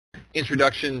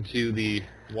introduction to the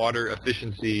water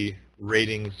efficiency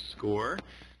rating score.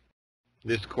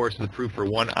 This course is approved for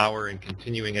 1 hour in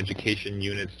continuing education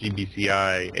units,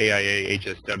 GBCI, AIA,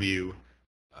 HSW,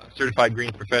 Certified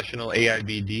Green Professional,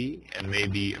 AIBD, and may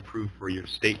be approved for your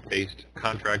state-based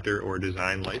contractor or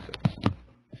design license.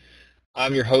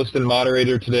 I'm your host and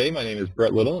moderator today. My name is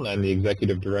Brett Little, and I'm the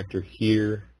Executive Director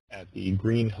here at the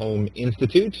Green Home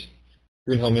Institute.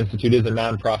 Green Home Institute is a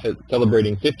nonprofit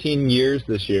celebrating 15 years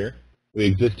this year. We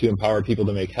exist to empower people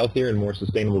to make healthier and more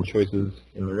sustainable choices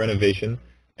in the renovation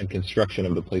and construction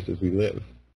of the places we live.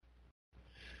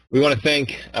 We want to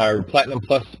thank our Platinum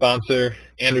Plus sponsor,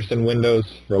 Anderson Windows,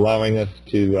 for allowing us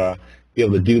to be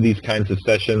able to do these kinds of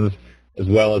sessions, as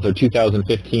well as our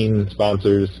 2015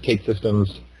 sponsors, Cake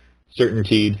Systems,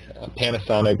 Certainteed,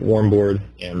 Panasonic, Warmboard,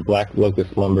 and Black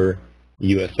Locust Lumber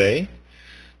USA.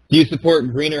 Do you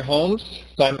support greener homes?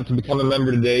 Sign up to become a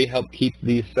member today. Help keep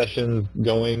these sessions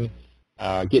going.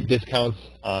 Get discounts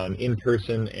on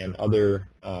in-person and other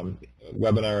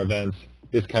webinar events,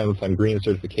 discounts on green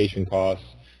certification costs,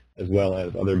 as well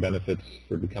as other benefits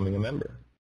for becoming a member.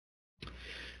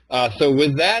 So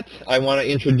with that, I want to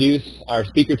introduce our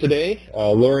speaker today,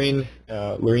 Laureen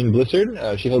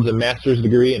Blissard. She holds a master's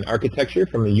degree in architecture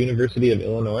from the University of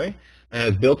Illinois and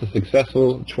has built a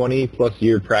successful 20-plus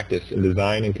year practice in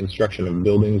design and construction of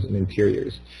buildings and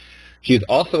interiors. She is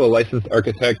also a licensed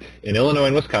architect in Illinois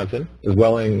and Wisconsin, as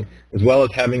well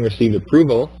as having received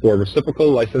approval for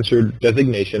reciprocal licensure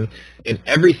designation in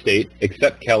every state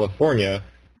except California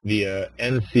via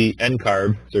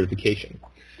NCARB certification.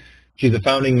 She's a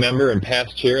founding member and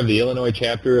past chair of the Illinois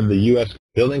chapter of the U.S.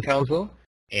 Building Council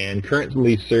and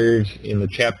currently serves in the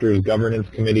chapter's governance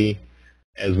committee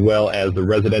as well as the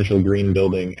residential green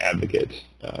building advocate.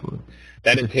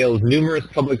 That entails numerous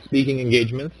public speaking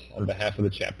engagements on behalf of the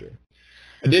chapter.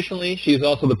 Additionally, she is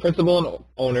also the principal and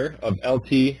owner of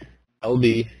LB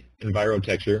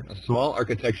Envirotecture, a small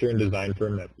architecture and design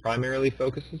firm that primarily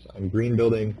focuses on green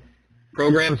building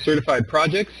program certified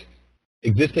projects,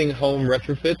 existing home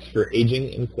retrofits for aging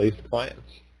in place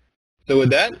clients. So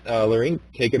with that, Laureen,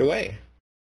 take it away.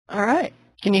 All right.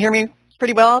 Can you hear me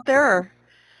pretty well out there? Or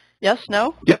yes,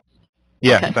 no? Yep.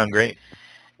 Yeah, okay. Sound great.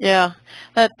 Yeah.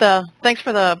 Thanks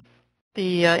for the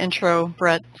intro,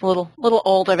 Brett. It's a little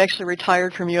old. I've actually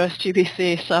retired from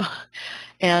USGBC, so,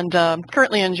 and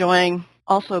currently enjoying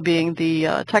also being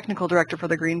the technical director for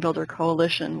the Green Builder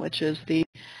Coalition, which is the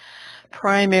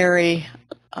primary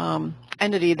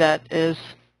entity that is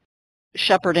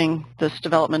shepherding this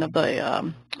development of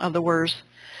the WERS.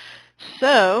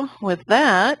 So with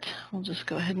that, we'll just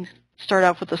go ahead and start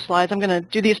off with the slides. I'm going to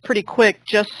do these pretty quick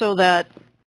just so that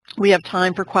we have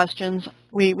time for questions.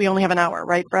 We only have an hour,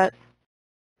 right, Brett?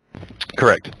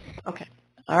 Correct. Okay.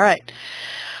 All right.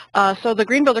 So the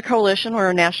Green Builder Coalition, we're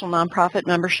a national nonprofit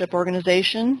membership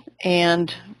organization,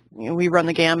 and we run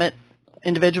the gamut,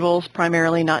 individuals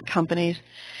primarily, not companies.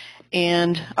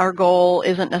 And our goal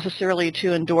isn't necessarily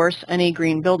to endorse any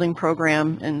green building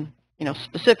program, and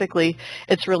specifically,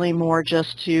 it's really more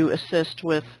just to assist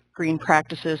with green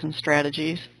practices and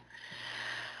strategies.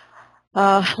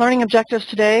 Learning objectives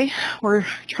today, we're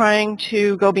trying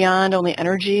to go beyond only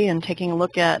energy and taking a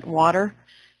look at water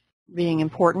being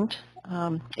important.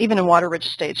 Even in water-rich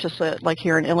states, just like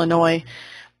here in Illinois,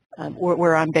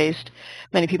 where I'm based,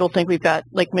 many people think we've got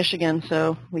Lake Michigan,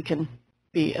 so we can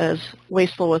be as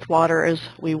wasteful with water as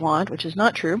we want, which is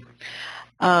not true.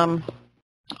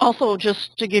 Also,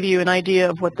 just to give you an idea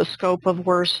of what the scope of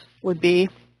WERS would be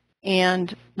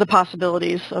and the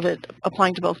possibilities of it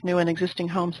applying to both new and existing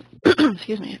homes.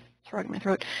 Excuse me, frog in my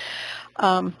throat.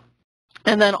 And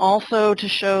then also to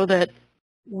show that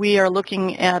we are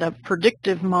looking at a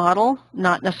predictive model,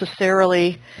 not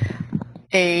necessarily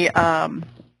a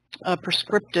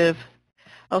prescriptive.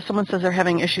 Oh, someone says they're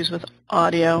having issues with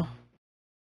audio.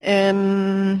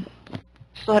 Still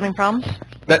having problems?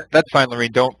 That's fine,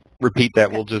 Lorraine. Don't repeat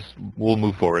that. Okay. We'll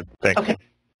move forward. Thanks.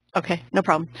 Okay, no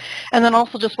problem. And then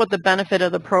also just what the benefit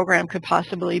of the program could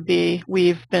possibly be.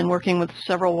 We've been working with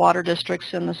several water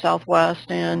districts in the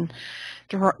Southwest and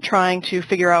trying to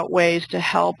figure out ways to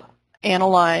help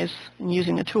analyze, and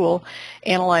using the tool,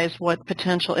 analyze what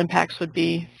potential impacts would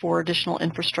be for additional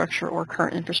infrastructure or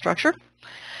current infrastructure.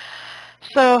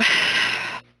 So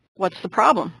what's the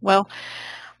problem? Well,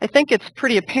 I think it's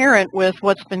pretty apparent with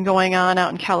what's been going on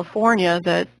out in California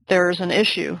that there's an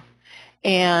issue.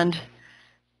 And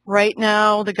right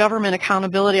now, the Government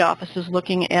Accountability Office is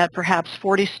looking at perhaps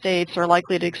 40 states are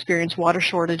likely to experience water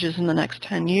shortages in the next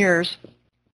 10 years.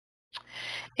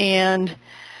 And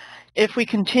if we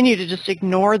continue to just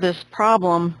ignore this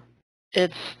problem,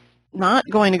 it's not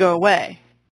going to go away.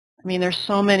 I mean, there's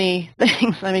so many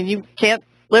things. I mean, you can't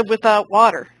live without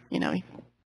water. You know,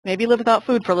 maybe live without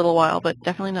food for a little while, but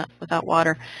definitely not without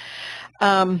water.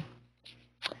 And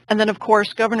then, of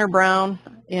course, Governor Brown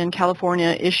in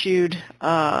California issued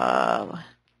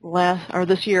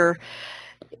this year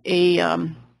a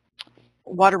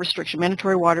water restriction,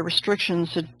 mandatory water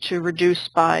restrictions to reduce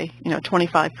by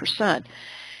 25%,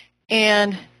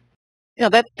 and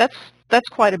that's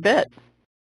quite a bit.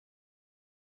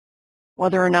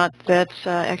 Whether or not that's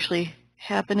actually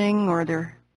happening or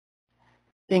they're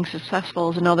being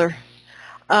successful is another.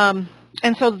 And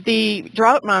so the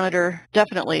drought monitor,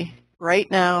 definitely, right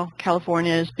now,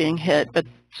 California is being hit, but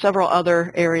several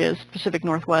other areas, Pacific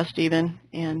Northwest even,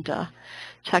 and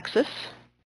Texas.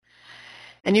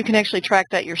 And you can actually track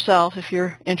that yourself if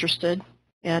you're interested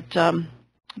at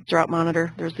drought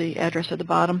monitor. There's the address at the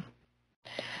bottom.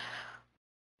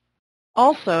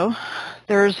 Also,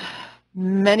 there's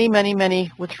many, many,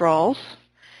 many withdrawals,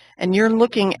 and you're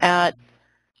looking at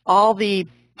all the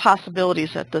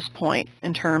possibilities at this point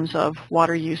in terms of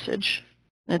water usage.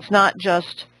 And it's not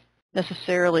just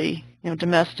necessarily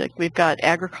domestic. We've got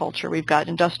agriculture, we've got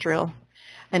industrial,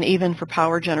 and even for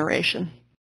power generation.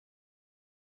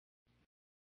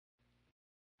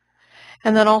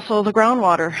 And then also the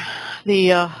groundwater,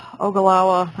 the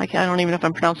Ogallala, I don't even know if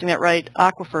I'm pronouncing that right,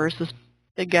 aquifers, this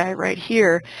big guy right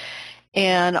here,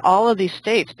 and all of these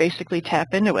states basically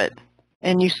tap into it.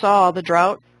 And you saw the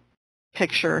drought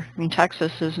picture. I mean,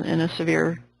 Texas is in a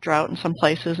severe drought in some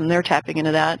places, and they're tapping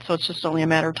into that, so it's just only a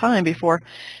matter of time before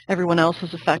everyone else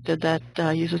is affected that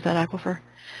uses that aquifer.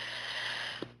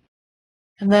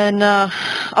 And then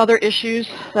other issues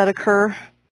that occur,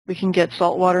 we can get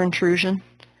saltwater intrusion.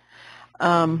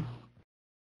 And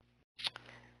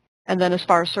then as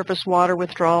far as surface water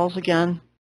withdrawals, again,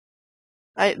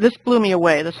 this blew me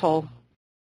away, this whole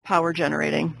power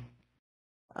generating.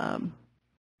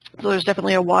 So there's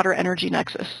definitely a water energy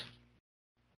nexus.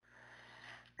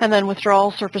 And then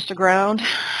withdrawal surface to ground.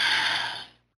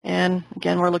 And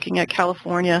again, we're looking at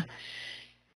California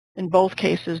in both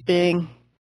cases being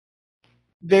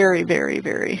very, very,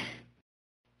 very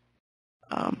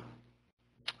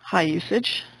high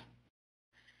usage.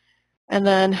 And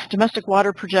then domestic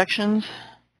water projections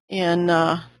in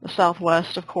the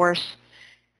Southwest, of course.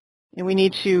 And we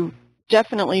need to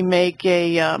definitely make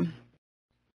a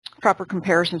proper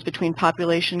comparisons between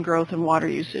population growth and water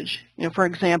usage. For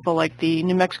example, like the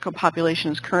New Mexico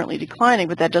population is currently declining,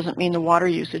 but that doesn't mean the water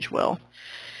usage will.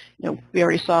 We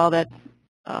already saw that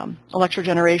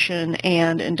electrogeneration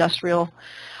and industrial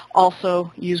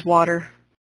also use water.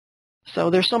 So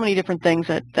there's so many different things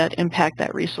that impact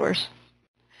that resource.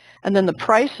 And then the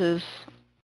prices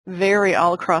vary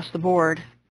all across the board.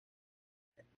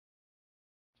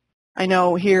 I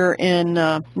know here in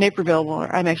Naperville,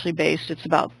 where I'm actually based, it's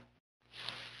about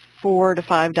 $4 to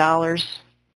 $5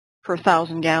 per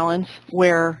 1,000 gallons,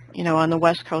 where, on the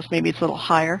West Coast, maybe it's a little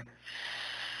higher.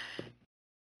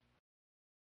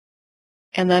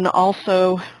 And then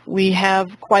also, we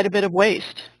have quite a bit of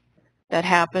waste that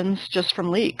happens just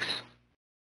from leaks.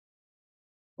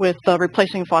 With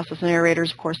replacing faucets and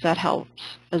aerators, of course, that helps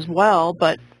as well,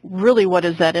 but really what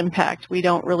is that impact? We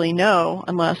don't really know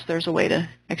unless there's a way to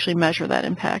actually measure that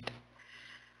impact.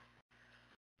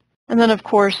 And then, of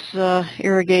course,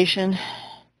 irrigation.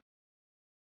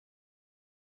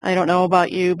 I don't know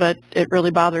about you, but it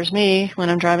really bothers me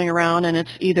when I'm driving around and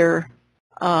it's either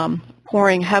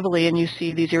pouring heavily and you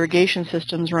see these irrigation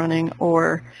systems running,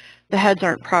 or the heads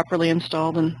aren't properly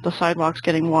installed and the sidewalk's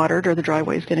getting watered or the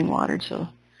driveway's getting watered. So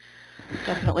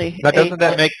definitely. Now, doesn't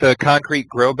that make the concrete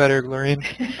grow better, Lorraine?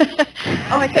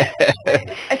 Oh,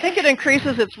 I think it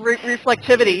increases its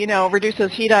reflectivity,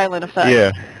 reduces heat island effect.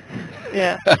 Yeah.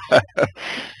 Yeah.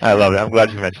 I love it. I'm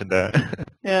glad you mentioned that.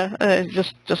 Yeah,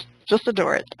 just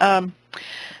adore it.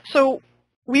 So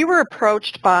we were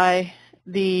approached by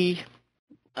the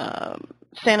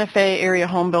Santa Fe Area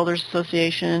Home Builders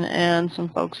Association and some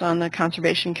folks on the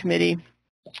Conservation Committee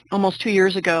almost 2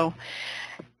 years ago,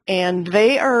 and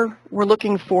they were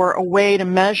looking for a way to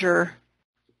measure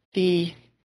the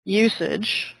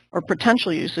usage or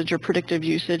potential usage or predictive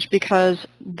usage, because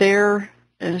they're,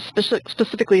 and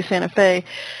specifically Santa Fe,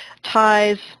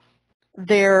 ties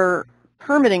their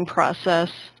permitting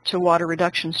process to water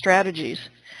reduction strategies.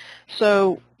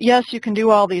 So yes, you can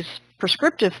do all these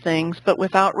prescriptive things, but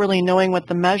without really knowing what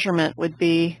the measurement would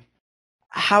be,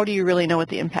 how do you really know what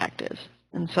the impact is?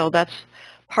 And so that's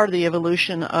part of the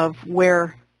evolution of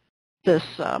where this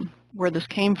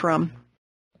came from.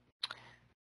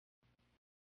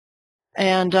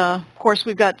 And of course,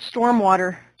 we've got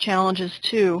stormwater challenges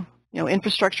too.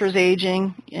 infrastructure is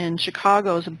aging. In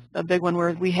Chicago is a big one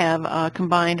where we have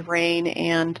combined rain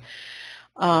and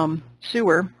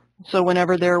sewer. So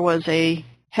whenever there was a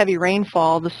heavy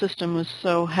rainfall, the system was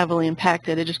so heavily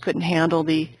impacted it just couldn't handle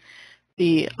the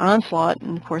onslaught,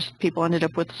 and of course people ended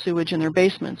up with sewage in their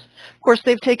basements. Of course,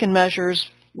 they've taken measures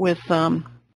with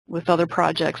other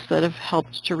projects that have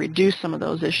helped to reduce some of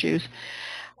those issues.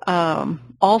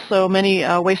 Also, many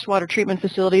wastewater treatment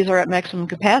facilities are at maximum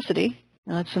capacity.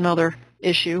 That's another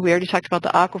issue. We already talked about the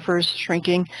aquifers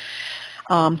shrinking.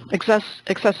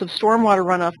 Excessive stormwater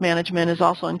runoff management is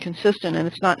also inconsistent, and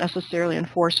it's not necessarily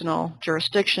enforced in all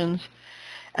jurisdictions.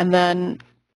 And then,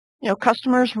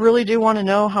 customers really do want to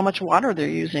know how much water they're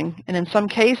using, and in some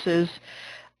cases,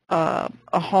 a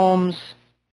home's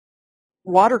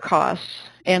water costs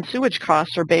and sewage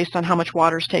costs are based on how much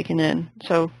water is taken in.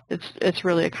 So it's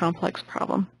really a complex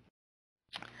problem.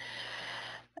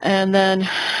 And then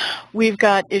we've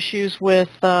got issues with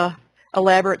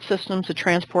elaborate systems to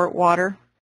transport water.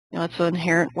 It's an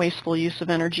inherent wasteful use of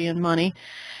energy and money.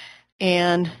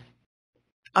 And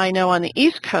I know on the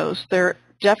East Coast, they're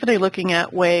definitely looking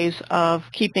at ways of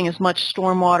keeping as much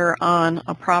stormwater on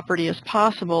a property as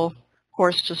possible, of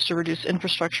course, just to reduce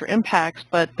infrastructure impacts,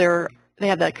 but they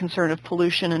have that concern of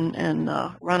pollution and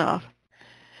runoff.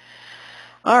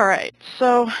 All right,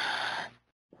 so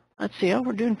let's see. Oh,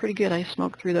 we're doing pretty good. I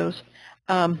smoked through those.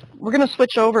 We're going to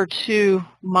switch over to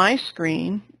my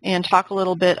screen and talk a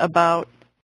little bit about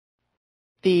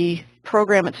the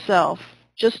program itself,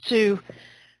 just to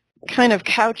kind of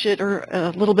couch it, or a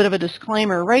little bit of a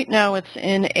disclaimer. Right now it's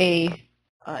in a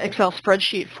Excel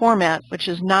spreadsheet format, which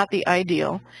is not the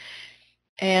ideal.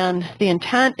 And the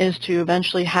intent is to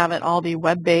eventually have it all be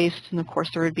web-based, and of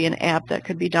course there would be an app that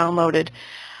could be downloaded.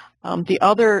 The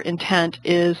other intent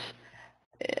is,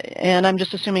 and I'm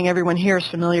just assuming everyone here is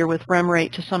familiar with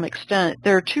REMrate to some extent,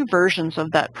 there are two versions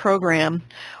of that program.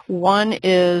 One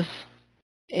is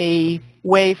a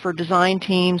way for design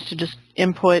teams to just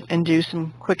input and do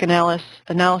some quick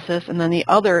analysis, and then the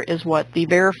other is what the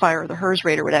verifier or the HERS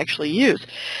rater would actually use.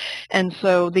 And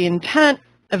so the intent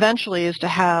eventually is to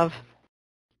have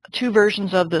two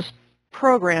versions of this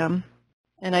program,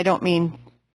 and I don't mean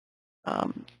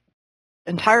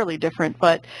entirely different,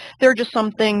 but there are just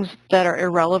some things that are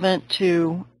irrelevant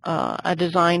to a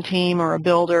design team or a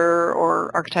builder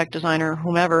or architect, designer,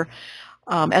 whomever.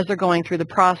 As they're going through the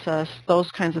process,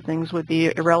 those kinds of things would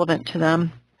be irrelevant to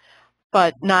them,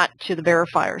 but not to the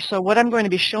verifier. So what I'm going to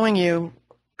be showing you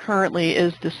currently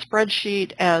is the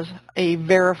spreadsheet as a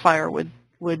verifier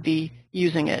would be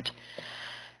using it.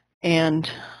 And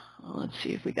let's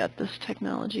see if we got this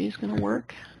technology is going to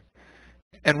work.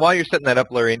 And while you're setting that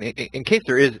up, Larry, in case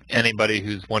there is anybody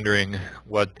who's wondering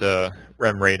what the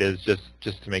REMrate is,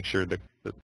 just to make sure that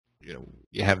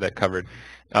you have that covered,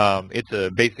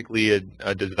 it's basically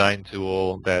a design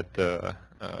tool, that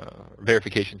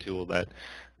verification tool that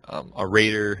a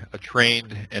rater, a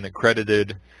trained and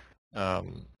accredited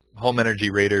home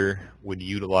energy rater would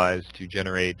utilize to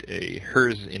generate a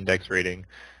HERS index rating,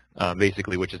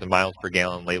 basically, which is a miles per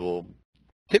gallon label,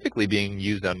 typically being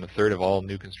used on a third of all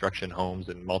new construction homes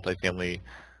and multifamily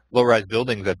low-rise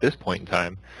buildings at this point in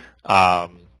time.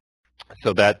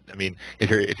 So that, I mean, if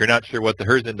you're not sure what the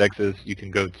HERS index is, you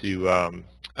can go to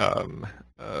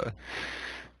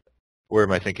where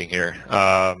am I thinking here?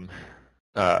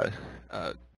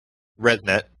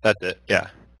 ResNet. That's it. Yeah,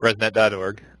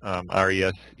 resnet.org.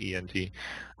 RESENT.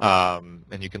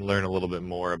 And you can learn a little bit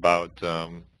more about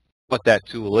what that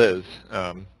tool is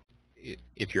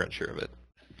if you're unsure of it.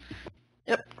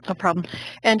 Yep, no problem.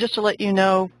 And just to let you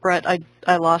know, Brett,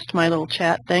 I lost my little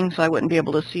chat thing, so I wouldn't be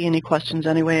able to see any questions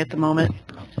anyway at the moment.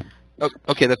 Oh,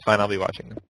 okay, that's fine. I'll be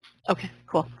watching. Okay,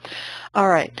 cool. All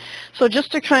right. So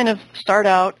just to kind of start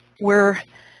out,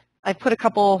 I put a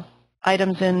couple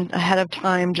items in ahead of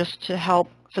time just to help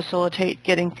facilitate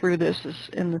getting through this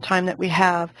in the time that we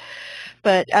have.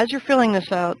 But as you're filling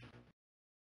this out,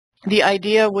 the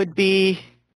idea would be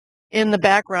in the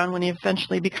background when it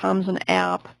eventually becomes an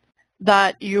app,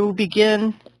 that you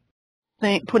begin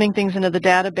putting things into the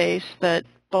database that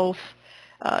both,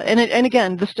 and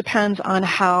again, this depends on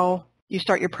how you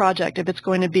start your project. If it's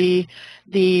going to be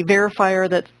the verifier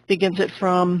that begins it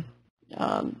from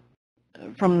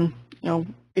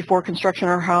before construction,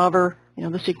 or however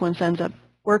the sequence ends up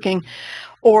working,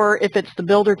 or if it's the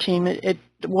builder team, it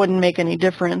wouldn't make any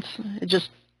difference.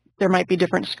 There might be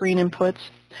different screen inputs.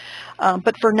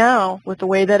 But for now, with the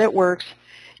way that it works,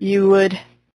 you would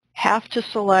have to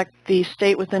select the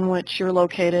state within which you're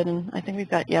located, and I think we've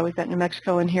got New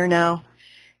Mexico in here now,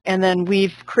 And then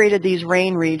we've created these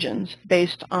rain regions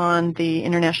based on the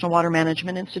International Water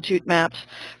Management Institute maps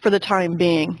for the time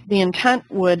being. The intent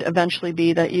would eventually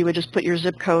be that you would just put your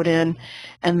zip code in,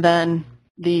 and then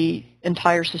the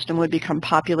entire system would become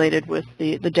populated with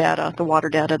the data, the water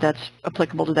data that's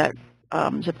applicable to that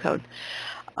zip code.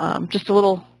 Just a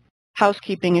little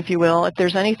housekeeping, if you will. If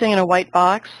there's anything in a white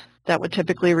box, that would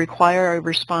typically require a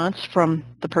response from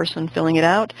the person filling it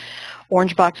out.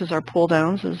 Orange boxes are pull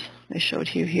downs, as I showed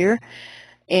you here.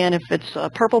 And if it's a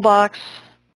purple box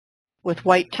with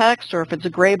white text, or if it's a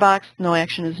gray box, no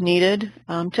action is needed.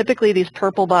 Typically, these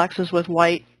purple boxes with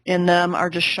white in them are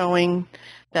just showing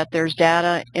that there's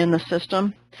data in the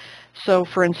system. So,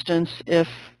 for instance, if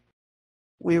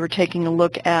we were taking a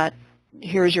look at,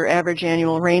 here's your average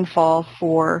annual rainfall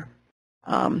for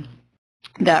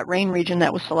that rain region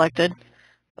that was selected.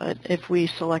 But if we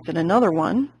selected another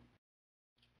one,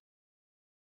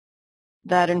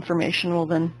 that information will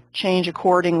then change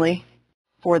accordingly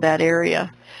for that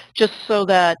area, just so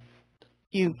that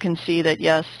you can see that,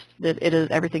 yes, that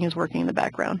everything is working in the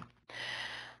background.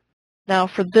 Now,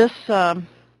 for this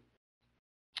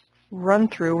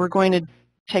run-through, we're going to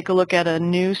take a look at a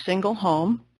new single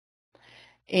home,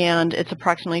 and it's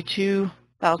approximately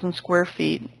 2,000 square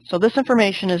feet. So this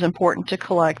information is important to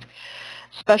collect,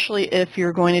 especially if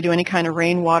you're going to do any kind of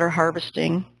rainwater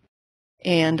harvesting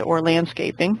and or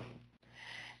landscaping.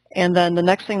 And then the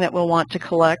next thing that we'll want to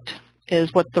collect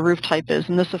is what the roof type is,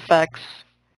 and this affects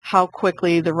how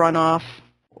quickly the runoff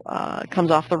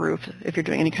comes off the roof if you're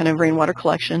doing any kind of rainwater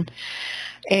collection.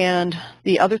 And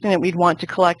the other thing that we'd want to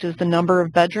collect is the number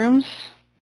of bedrooms,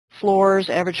 floors,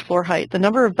 average floor height. The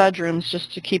number of bedrooms,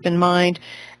 just to keep in mind,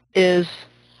 is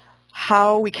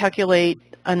how we calculate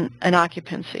an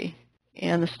occupancy.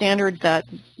 And the standard that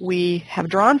we have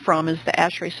drawn from is the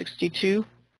ASHRAE 62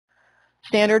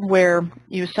 standard, where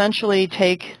you essentially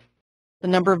take the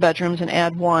number of bedrooms and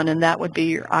add 1, and that would be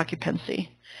your occupancy.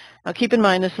 Now keep in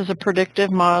mind, this is a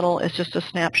predictive model. It's just a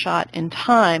snapshot in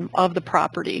time of the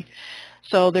property.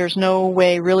 So there's no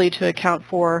way really to account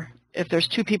for if there's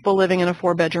 2 people living in a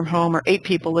 4-bedroom home or 8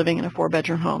 people living in a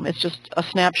 4-bedroom home. It's just a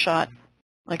snapshot,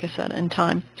 like I said, in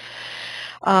time.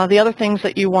 The other things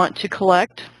that you want to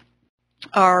collect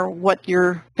are what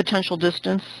your potential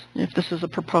distance, if this is a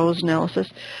proposed analysis,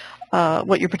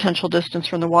 what your potential distance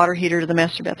from the water heater to the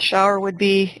master bath shower would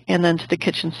be, and then to the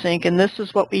kitchen sink. And this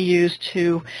is what we use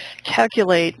to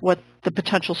calculate what the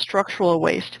potential structural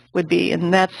waste would be.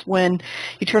 And that's when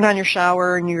you turn on your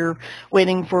shower and you're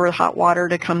waiting for hot water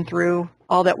to come through.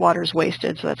 All that water is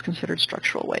wasted, so that's considered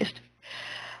structural waste.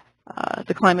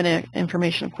 The climate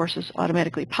information, of course, is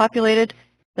automatically populated.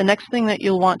 The next thing that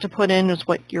you'll want to put in is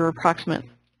what your approximate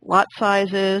lot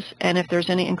size is, and if there's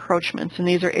any encroachments. And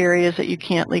these are areas that you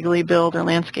can't legally build or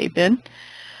landscape in.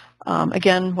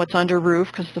 Again, what's under roof,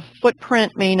 because the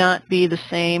footprint may not be the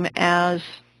same as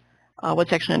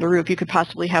what's actually under roof. You could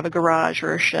possibly have a garage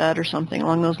or a shed or something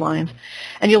along those lines,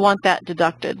 and you'll want that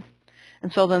deducted.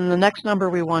 And so then the next number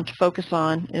we want to focus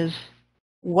on is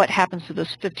what happens to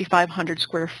this 5,500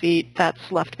 square feet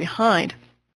that's left behind.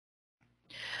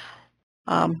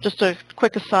 Just a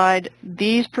quick aside,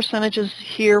 these percentages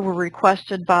here were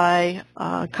requested by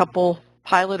a couple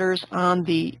piloters on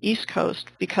the East Coast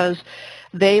because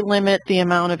they limit the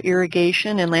amount of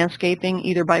irrigation and landscaping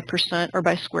either by percent or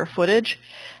by square footage.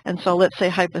 And so let's say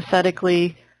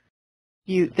hypothetically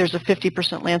there's a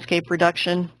 50% landscape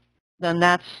reduction, then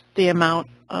that's the amount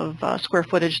of square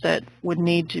footage that would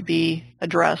need to be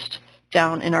addressed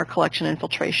down in our collection,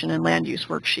 infiltration, and land use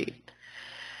worksheet.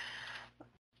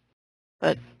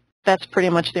 But that's pretty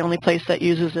much the only place that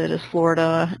uses it is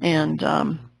Florida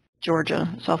and Georgia,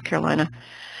 South Carolina.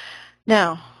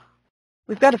 Now,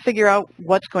 we've got to figure out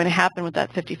what's going to happen with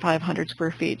that 5,500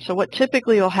 square feet. So what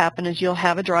typically will happen is you'll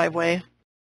have a driveway.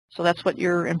 So that's what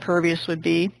your impervious would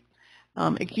be.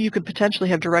 You could potentially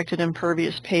have directed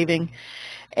impervious paving.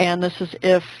 And this is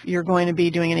if you're going to be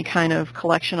doing any kind of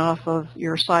collection off of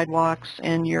your sidewalks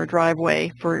and your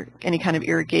driveway for any kind of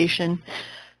irrigation.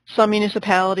 Some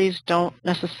municipalities don't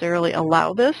necessarily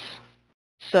allow this,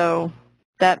 so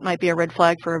that might be a red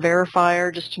flag for a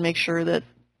verifier, just to make sure that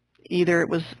either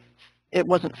it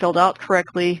wasn't filled out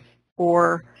correctly,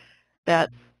 or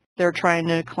that they're trying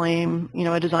to claim,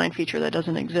 a design feature that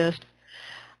doesn't exist.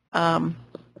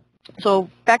 So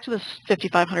back to this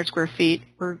 5,500 square feet,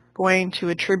 we're going to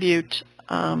attribute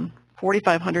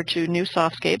 4,500 to new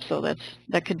softscape, so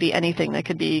that could be anything. That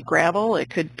could be gravel, it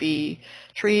could be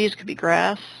trees, it could be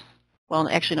grass. Well,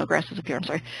 actually no grass is up here, I'm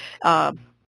sorry.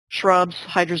 Shrubs,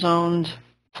 hydrozoned,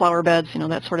 flower beds,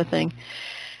 that sort of thing.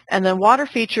 And then water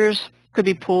features could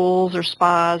be pools or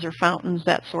spas or fountains,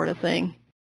 that sort of thing.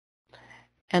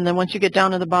 And then once you get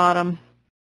down to the bottom,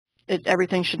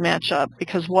 everything should match up,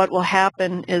 because what will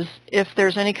happen is if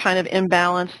there's any kind of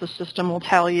imbalance, the system will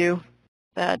tell you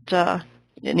that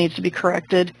it needs to be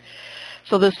corrected.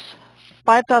 So this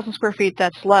 5,000 square feet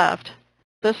that's left,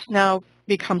 this now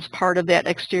becomes part of that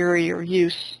exterior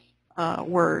use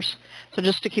WERS. So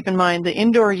just to keep in mind, the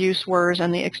indoor use WERS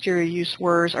and the exterior use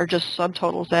WERS are just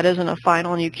subtotals. That isn't a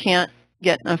final, and you can't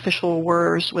get an official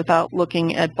WERS without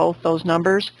looking at both those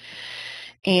numbers.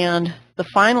 And the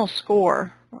final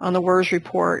score on the WERS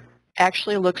report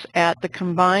actually looks at the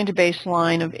combined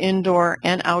baseline of indoor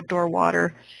and outdoor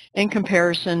water in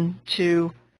comparison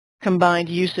to combined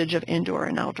usage of indoor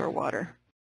and outdoor water.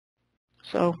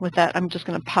 So with that, I'm just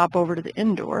going to pop over to the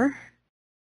indoor.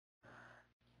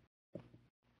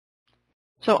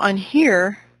 So on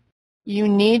here, you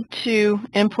need to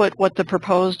input what the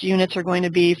proposed units are going to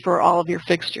be for all of your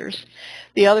fixtures.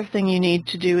 The other thing you need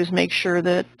to do is make sure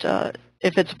that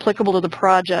if it's applicable to the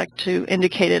project, to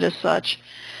indicate it as such.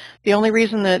 The only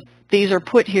reason that these are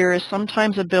put here is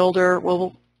sometimes a builder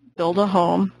will build a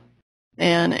home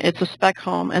and it's a spec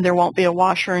home and there won't be a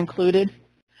washer included.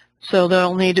 So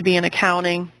there'll need to be an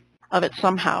accounting of it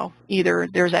somehow. Either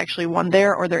there's actually one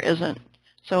there or there isn't.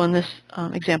 So in this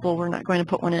example, we're not going to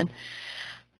put one in.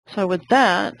 So with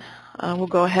that, we'll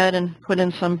go ahead and put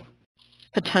in some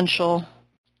potential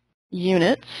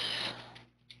units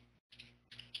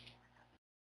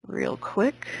real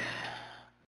quick.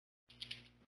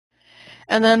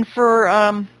 And then for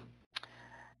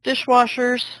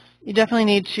dishwashers, you definitely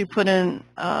need to put in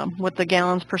what the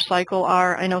gallons per cycle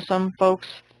are. I know some folks,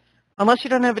 unless you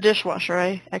don't have a dishwasher,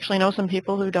 I actually know some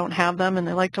people who don't have them and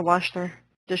they like to wash their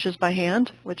dishes by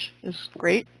hand, which is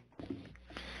great.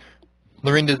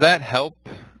 Lorraine, does that help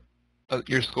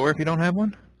your score if you don't have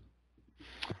one?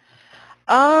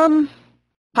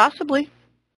 Possibly.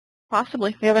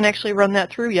 Possibly. We haven't actually run that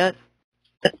through yet.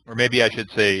 Or maybe I should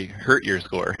say hurt your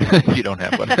score if you don't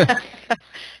have one.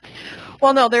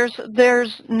 Well, no,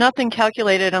 there's nothing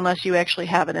calculated unless you actually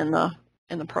have it in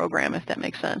the program, if that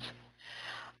makes sense.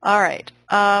 All right.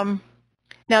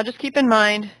 Now, just keep in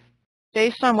mind,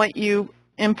 based on what you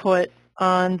input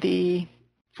on the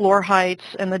floor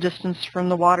heights and the distance from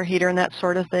the water heater and that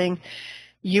sort of thing,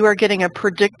 you are getting a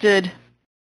predicted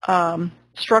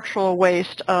structural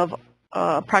waste of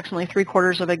approximately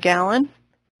 3/4 of a gallon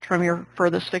from your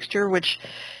furthest fixture, which,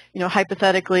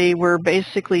 hypothetically, we're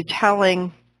basically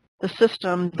telling the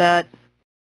system that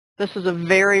this is a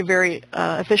very, very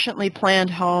efficiently planned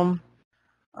home.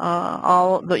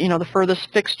 The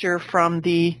furthest fixture from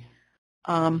the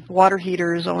water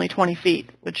heater is only 20 feet,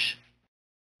 which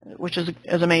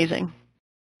is amazing.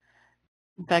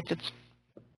 In fact, it's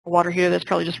a water heater that's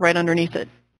probably just right underneath it.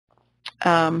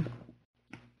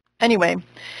 Anyway,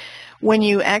 when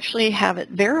you actually have it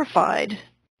verified,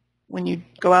 when you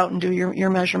go out and do your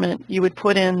measurement, you would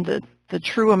put in the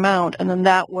true amount, and then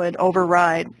that would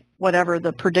override whatever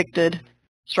the predicted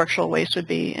structural waste would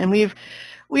be. And we've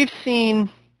seen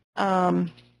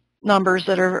numbers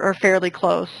that are fairly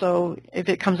close. So if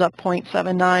it comes up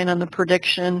 0.79 on the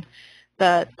prediction,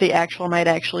 that the actual might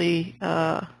actually,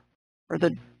 or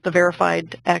the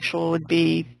verified actual would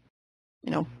be,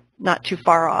 not too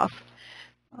far off.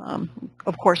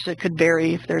 Of course, it could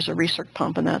vary if there's a recirc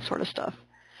pump and that sort of stuff.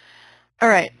 All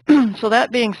right, so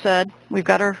that being said, we've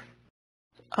got our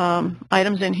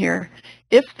items in here.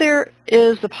 If there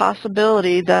is the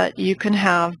possibility that you can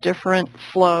have different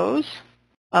flows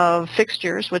of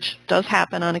fixtures, which does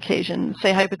happen on occasion,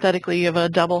 say hypothetically you have a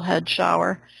double head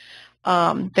shower,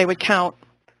 they would count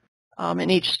in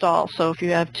each stall. So if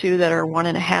you have two that are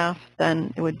 1.5,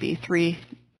 then it would be 3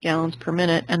 gallons per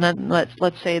minute. And then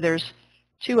let's say there's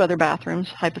 2 other bathrooms,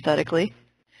 hypothetically,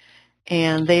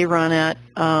 and they run at,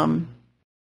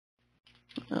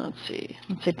 let's say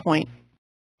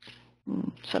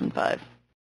 0.75.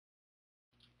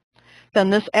 Then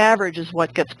this average is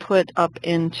what gets put up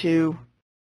into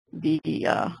the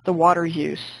water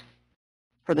use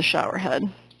for the shower head,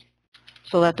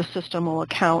 so that the system will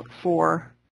account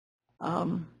for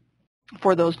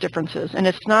those differences. And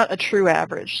it's not a true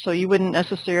average, so you wouldn't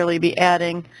necessarily be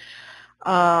adding,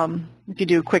 if you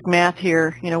do quick math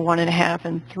here, 1.5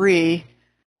 and 3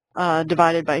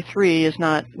 divided by 3 is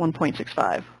not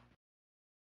 1.65.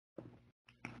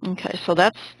 Okay, so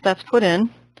that's put in.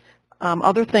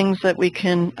 Other things that we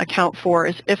can account for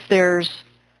is if there's,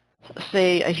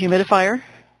 say, a humidifier,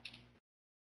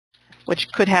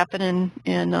 which could happen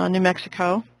in New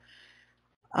Mexico,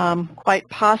 quite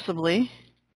possibly,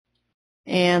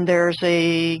 and there's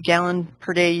a gallon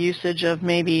per day usage of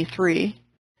maybe 3,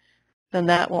 then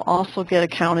that will also get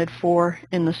accounted for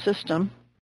in the system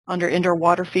under indoor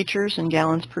water features in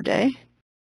gallons per day.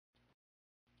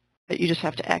 But you just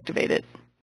have to activate it.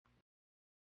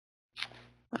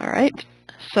 All right.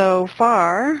 So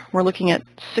far, we're looking at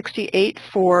 68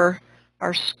 for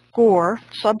our score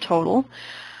subtotal.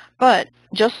 But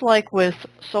just like with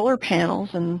solar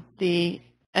panels and the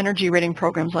energy rating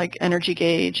programs like Energy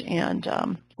Gauge and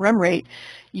REM rate,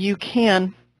 you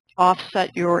can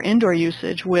offset your indoor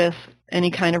usage with any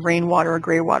kind of rainwater or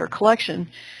gray water collection.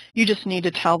 You just need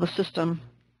to tell the system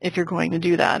if you're going to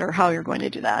do that or how you're going to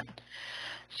do that.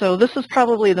 So this is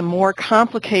probably the more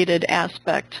complicated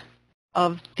aspect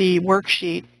of the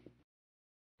worksheet.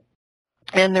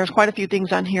 And there's quite a few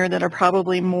things on here that are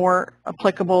probably more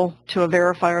applicable to a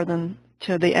verifier than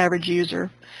to the average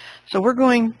user. So we're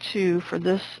going to, for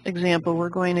this example, we're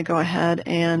going to go ahead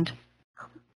and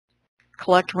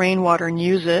collect rainwater and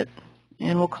use it.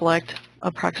 And we'll collect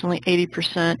approximately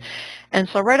 80%. And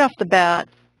so right off the bat,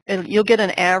 you'll get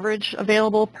an average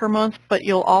available per month, but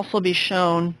you'll also be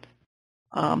shown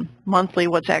monthly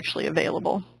what's actually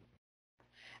available.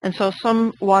 And so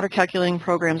some water calculating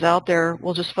programs out there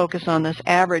will just focus on this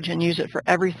average and use it for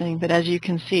everything. But as you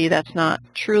can see, that's not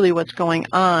truly what's going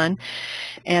on.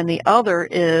 And the other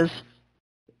is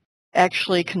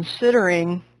actually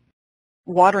considering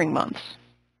watering months.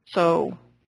 So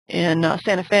in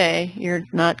Santa Fe, you're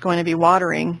not going to be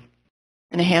watering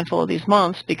in a handful of these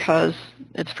months because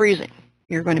it's freezing.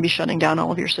 You're going to be shutting down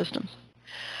all of your systems.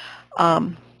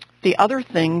 The other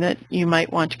thing that you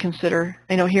might want to consider,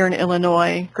 I know here in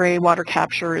Illinois, gray water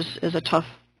capture is a tough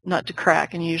nut to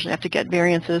crack, and you usually have to get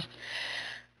variances.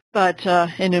 But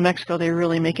in New Mexico, they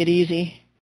really make it easy.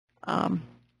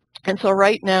 And so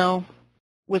right now,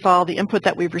 with all the input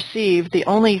that we've received, the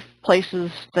only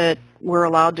places that we're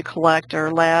allowed to collect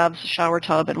are labs, shower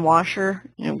tub, and washer.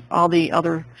 You know, all the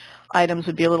other items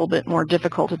would be a little bit more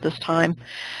difficult at this time.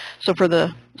 So for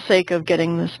the sake of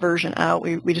getting this version out,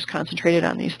 we just concentrated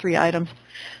on these 3 items.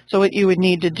 So what you would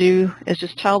need to do is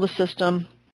just tell the system,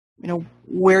 you know,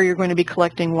 where you're going to be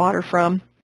collecting water from.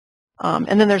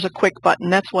 And then there's a quick button.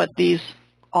 That's what these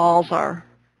alls are.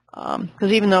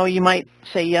 Because even though you might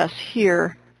say yes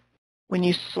here, when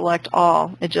you select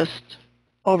all, it just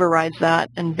overrides that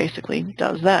and basically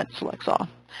does that, selects all.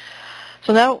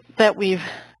 So now that we've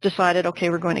decided, okay,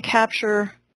 we're going to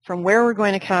capture, from where we're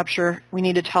going to capture, we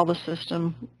need to tell the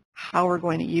system how we're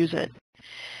going to use it.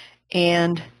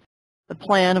 And the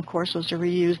plan, of course, was to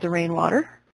reuse the rainwater.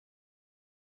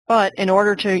 But in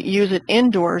order to use it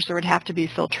indoors, there would have to be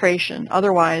filtration.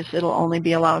 Otherwise, it'll only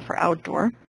be allowed for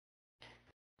outdoor.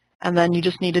 And then you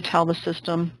just need to tell the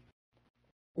system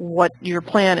what your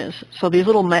plan is. So these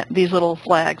little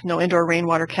flags, no indoor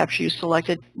rainwater capture use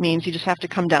selected, means you just have to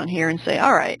come down here and say,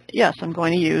 all right, yes, I'm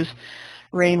going to use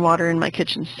rainwater in my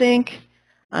kitchen sink,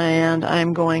 and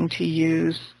I'm going to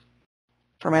use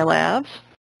for my labs.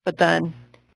 But then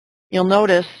you'll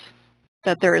notice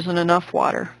that there isn't enough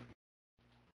water.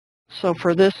 So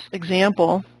for this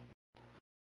example,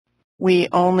 we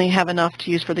only have enough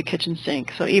to use for the kitchen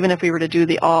sink. So even if we were to do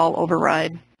the all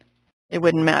override, it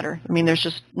wouldn't matter. I mean, there's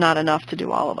just not enough to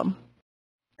do all of them.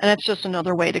 And that's just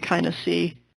another way to kind of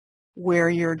see where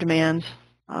your demands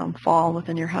fall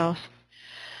within your house.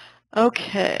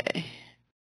 Okay.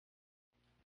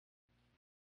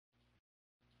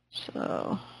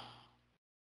 So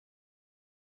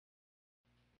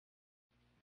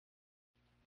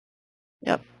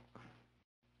yep.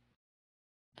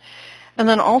 And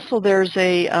then also there's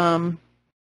a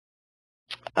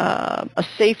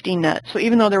safety net. So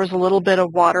even though there was a little bit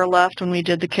of water left when we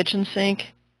did the kitchen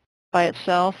sink by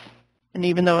itself, and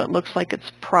even though it looks like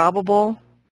it's probable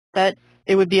that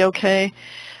it would be okay,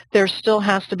 there still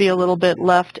has to be a little bit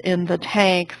left in the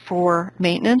tank for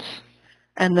maintenance.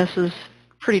 And this is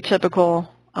pretty typical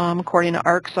according to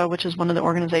ARCSA, which is one of the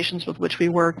organizations with which we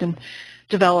worked in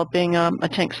developing a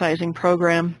tank sizing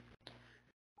program.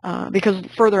 Because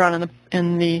further on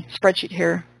in the spreadsheet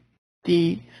here,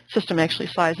 the system actually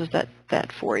sizes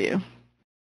that for you.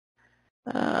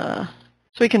 So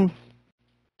we can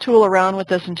tool around with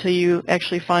this until you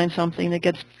actually find something that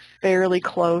gets fairly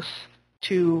close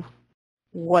to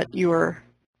what your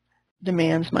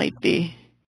demands might be.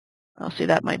 I'll see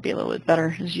that might be a little bit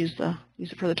better, is use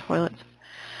it for the toilets.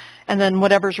 And then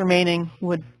whatever's remaining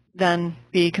would then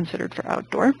be considered for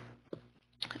outdoor.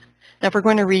 Now if we're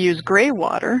going to reuse gray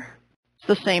water, it's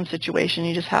the same situation.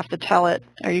 You just have to tell it,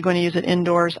 are you going to use it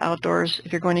indoors, outdoors?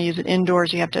 If you're going to use it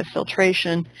indoors, you have to have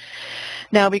filtration.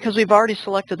 Now because we've already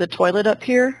selected the toilet up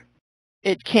here,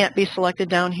 it can't be selected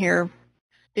down here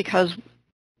because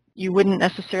you wouldn't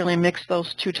necessarily mix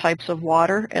those 2 types of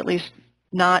water, at least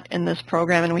not in this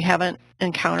program, and we haven't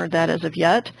encountered that as of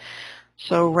yet.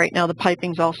 So right now the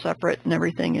piping's all separate and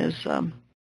everything is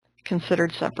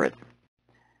considered separate.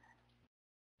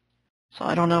 So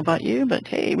I don't know about you, but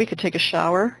hey, we could take a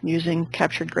shower using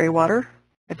captured gray water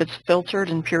if it's filtered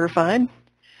and purified.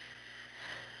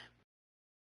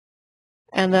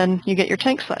 And then you get your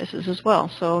tank sizes as well.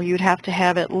 So you'd have to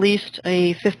have at least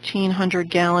a 1,500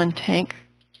 gallon tank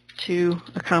to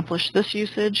accomplish this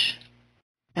usage.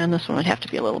 And this one would have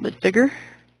to be a little bit bigger.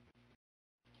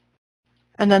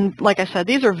 And then, like I said,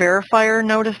 these are verifier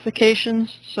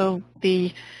notifications. So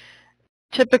the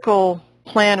typical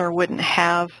planner wouldn't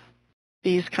have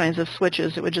these kinds of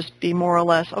switches. It would just be more or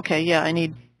less, okay, yeah, I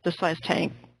need this size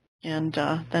tank. And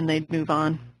then they'd move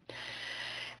on.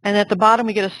 And at the bottom,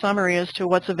 we get a summary as to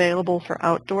what's available for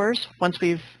outdoors. Once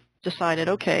we've decided,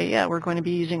 okay, yeah, we're going to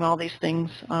be using all these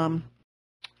things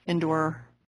indoor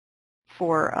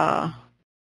for,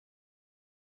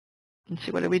 let's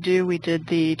see, what did we do? We did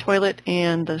the toilet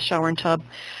and the shower and tub.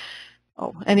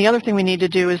 Oh, and the other thing we need to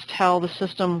do is tell the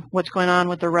system what's going on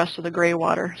with the rest of the gray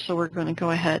water. So we're going to go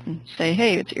ahead and say,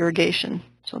 hey, it's irrigation.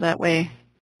 So that way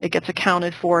it gets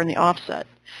accounted for in the offset.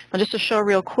 Now just to show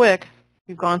real quick,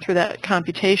 we've gone through that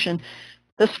computation.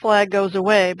 This flag goes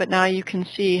away, but now you can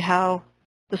see how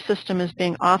the system is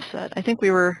being offset. I think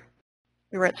we were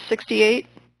at 68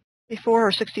 before,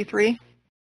 or 63,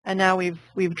 and now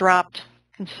we've dropped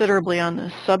considerably on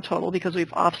the subtotal because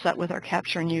we've offset with our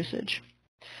capture and usage.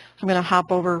 So I'm going to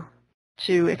hop over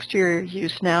to exterior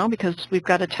use now because we've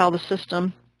got to tell the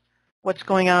system what's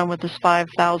going on with this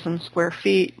 5,000 square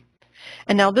feet.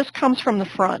 And now this comes from the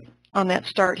front on that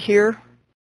start here,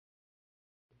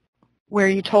 where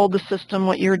you told the system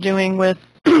what you're doing with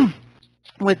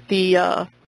with the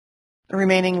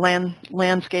remaining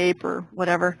landscape or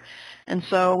whatever. And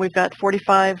so we've got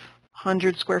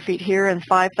 4,500 square feet here and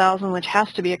 5,000, which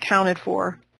has to be accounted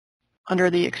for under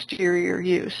the exterior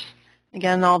use.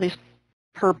 Again, all these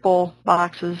purple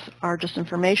boxes are just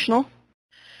informational.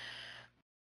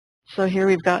 So here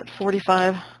we've got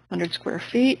 4,500 square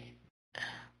feet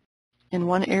in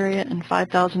one area and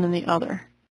 5,000 in the other.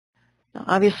 Now,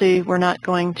 obviously, we're not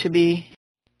going to be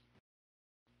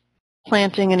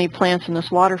planting any plants in this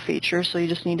water feature, so you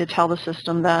just need to tell the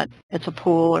system that it's a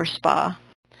pool or spa.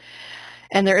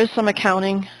 And there is some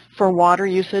accounting for water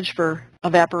usage for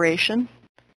evaporation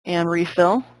and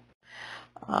refill.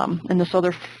 And this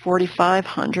other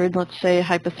 4,500, let's say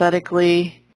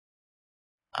hypothetically,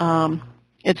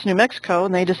 it's New Mexico,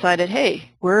 and they decided, hey,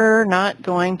 we're not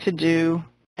going to do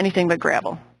anything but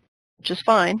gravel, which is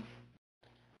fine.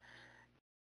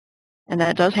 And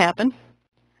that does happen.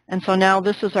 And so now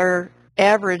this is our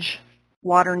average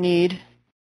water need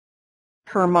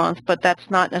per month, but that's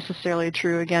not necessarily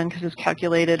true, again, because it's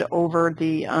calculated over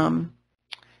the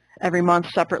every month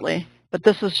separately. But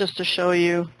this is just to show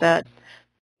you that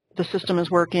the system is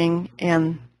working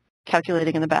and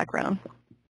calculating in the background.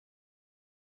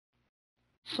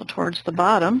 So towards the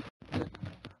bottom,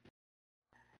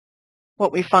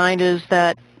 what we find is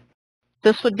that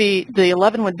this would be, the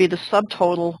 11 would be the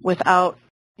subtotal without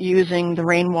using the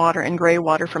rainwater and gray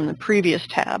water from the previous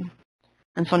tab.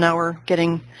 And so now we're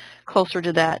getting closer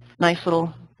to that nice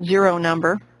little 0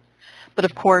 number. But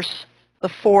of course, the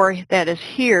 4 that is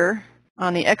here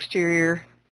on the exterior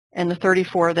and the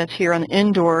 34 that's here on the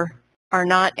indoor are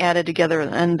not added together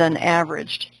and then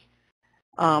averaged.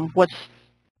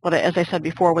 As I said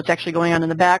before, what's actually going on in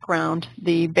the background,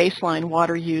 the baseline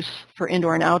water use for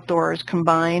indoor and outdoor is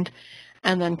combined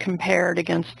and then compared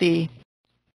against the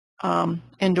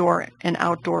indoor and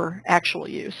outdoor actual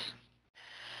use.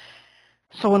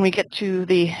 So when we get to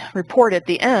the report at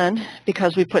the end,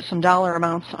 because we put some dollar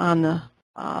amounts on the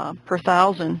per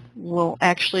thousand, we'll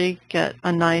actually get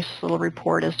a nice little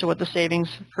report as to what the savings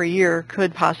per year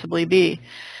could possibly be.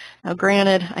 Now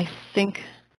granted, I think,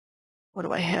 what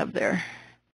do I have there?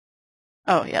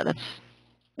 Oh yeah,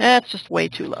 that's just way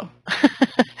too low.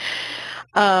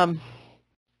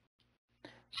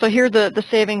 So here the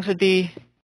savings would be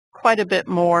quite a bit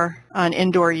more on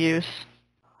indoor use,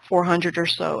 400 or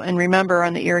so. And remember,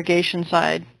 on the irrigation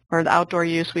side, or the outdoor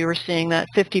use, we were seeing that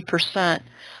 50%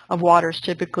 of water is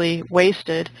typically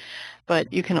wasted,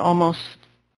 but you can almost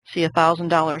see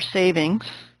 $1,000 savings,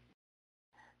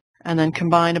 and then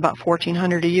combine about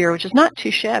 $1,400 a year, which is not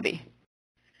too shabby.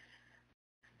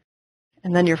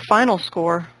 And then your final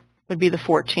score would be the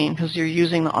 14, because you're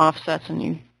using the offsets and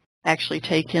you actually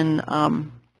take in,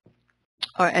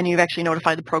 and you've actually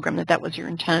notified the program that that was your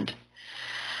intent.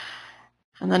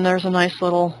 And then there's a nice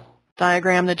little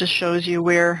diagram that just shows you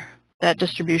where that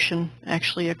distribution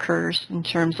actually occurs in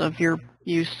terms of your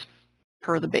use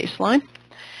per the baseline.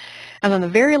 And then the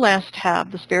very last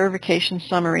tab, this verification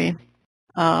summary,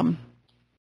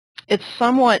 it's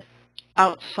somewhat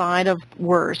outside of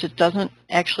WERS. It doesn't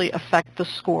actually affect the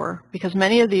score because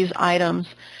many of these items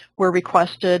were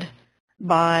requested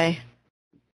by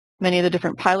many of the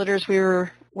different piloters we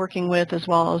were working with, as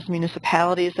well as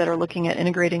municipalities that are looking at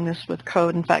integrating this with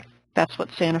code. In fact, that's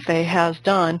what Santa Fe has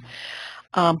done.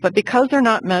 But because they're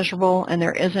not measurable and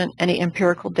there isn't any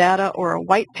empirical data or a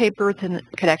white paper that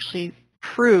could actually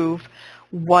prove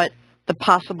what the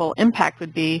possible impact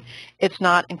would be, it's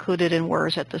not included in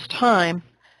WERS at this time.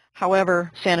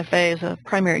 However, Santa Fe is a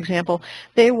primary example.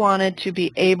 They wanted to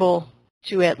be able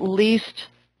to at least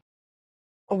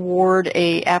award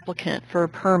a applicant for a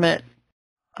permit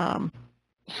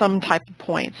some type of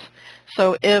points.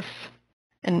 So if,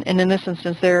 and in this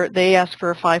instance, they asked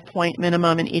for a 5-point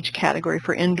minimum in each category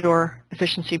for indoor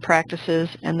efficiency practices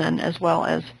and then as well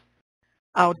as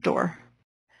outdoor.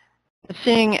 But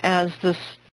seeing as this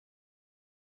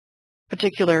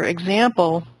particular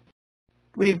example,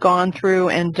 we've gone through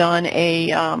and done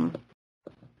a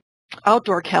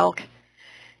outdoor calc,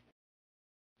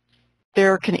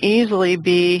 there can easily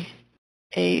be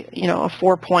a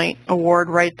 4-point award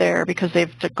right there because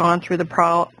they've gone through the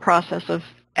process of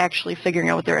actually figuring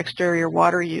out what their exterior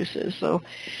water use is. So,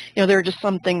 there are just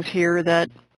some things here that,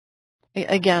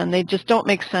 again, they just don't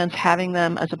make sense having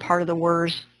them as a part of the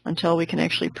WERS until we can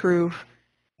actually prove,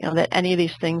 that any of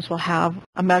these things will have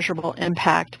a measurable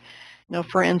impact.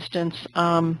 For instance,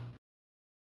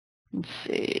 let's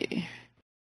see,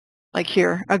 like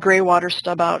here, a gray water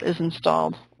stub out is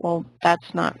installed. Well,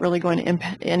 that's not really going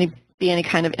to be any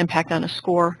kind of impact on a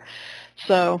score.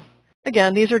 So,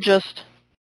 again, these are just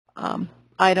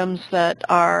items that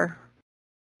are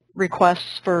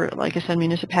requests for, like I said,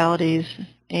 municipalities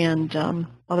and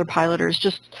other piloters,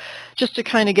 just to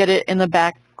kind of get it in the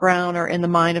background or in the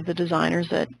mind of the designers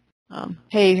that,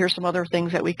 hey, here's some other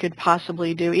things that we could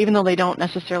possibly do, even though they don't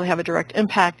necessarily have a direct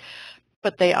impact,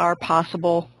 but they are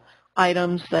possible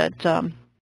items that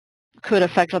could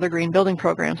affect other green building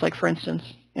programs. Like, for instance,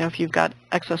 if you've got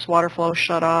excess water flow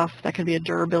shut off, that could be a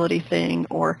durability thing,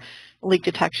 or leak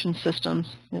detection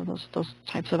systems, those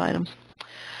types of items.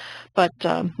 But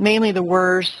mainly the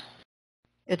WERS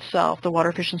itself, the water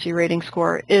efficiency rating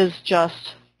score, is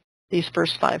just these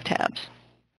first 5 tabs.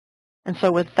 And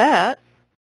so with that,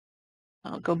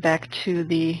 I'll go back to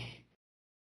the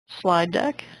slide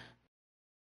deck,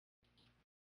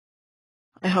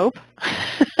 I hope.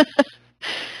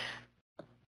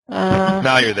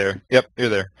 Now you're there. Yep, you're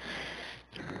there.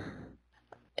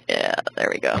 Yeah, there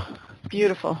we go.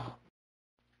 Beautiful.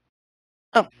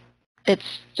 Oh, it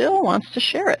still wants to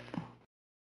share it.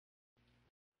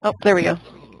 Oh, there we go.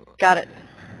 Got it.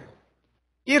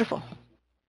 Beautiful.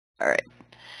 All right.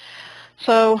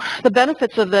 So the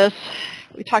benefits of this,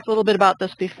 we talked a little bit about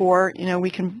this before.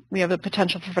 We have the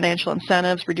potential for financial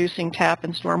incentives, reducing tap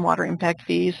and stormwater impact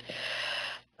fees.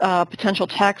 Potential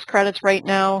tax credits right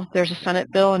now. There's a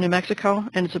Senate bill in New Mexico,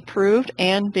 and it's approved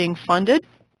and being funded.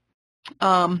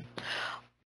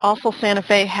 Also, Santa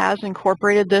Fe has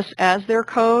incorporated this as their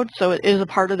code, so it is a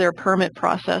part of their permit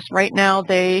process. Right now,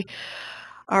 they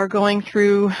are going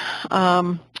through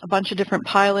a bunch of different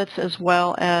pilots as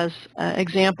well as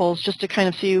examples just to kind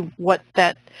of see what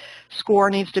that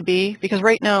score needs to be. Because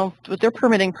right now, with their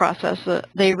permitting process,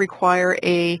 they require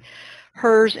a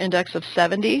HERS index of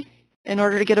 70 in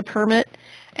order to get a permit.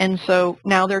 And so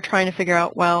now they're trying to figure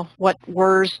out, well, what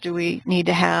WERS do we need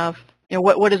to have?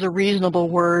 What is a reasonable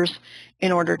WERS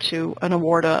in order to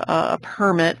award a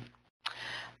permit?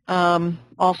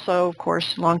 Also, of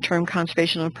course, long-term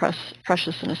conservation of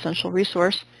precious and essential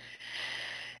resource.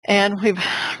 And we've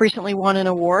recently won an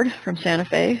award from Santa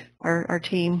Fe. Our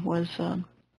team was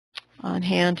on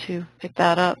hand to pick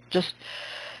that up, just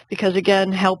because,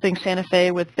 again, helping Santa Fe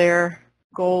with their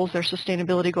goals, their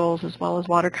sustainability goals, as well as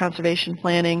water conservation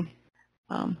planning.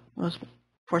 Of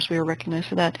course, we were recognized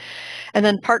for that. And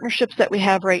then partnerships that we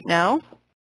have right now.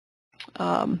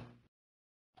 Of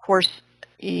course,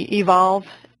 Evolve,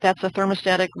 that's a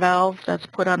thermostatic valve that's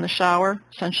put on the shower.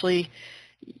 Essentially,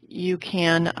 you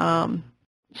can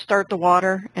start the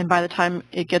water, and by the time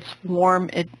it gets warm,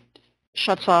 it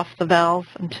shuts off the valve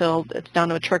until it's down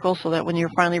to a trickle, so that when you're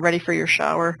finally ready for your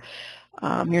shower,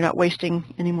 you're not wasting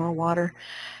any more water.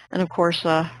 And of course,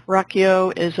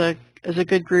 Rocchio is a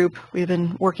good group. We've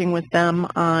been working with them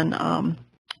on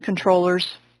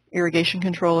controllers, irrigation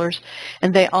controllers,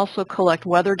 and they also collect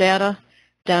weather data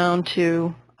down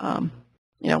to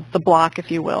the block,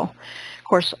 if you will. Of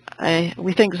course,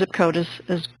 we think zip code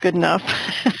is good enough.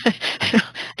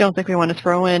 Don't think we want to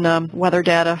throw in weather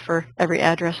data for every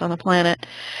address on the planet.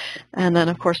 And then,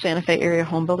 of course, Santa Fe Area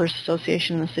Home Builders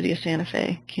Association and the City of Santa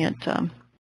Fe can't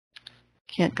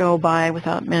can't go by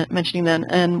without mentioning them.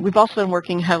 And we've also been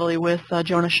working heavily with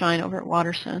Jonah Shine over at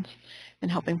WaterSense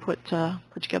and helping put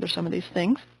together some of these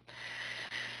things.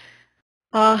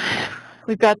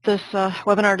 We've got this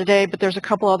webinar today, but there's a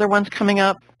couple other ones coming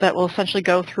up that will essentially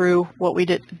go through what we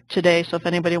did today. So if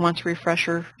anybody wants a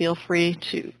refresher, feel free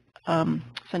to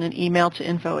send an email to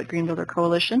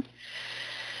info@greenbuilder-coalition.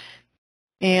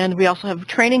 And we also have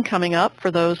training coming up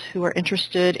for those who are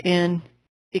interested in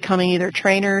becoming either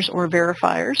trainers or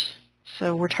verifiers.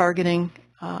 So we're targeting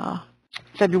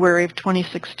February of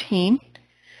 2016.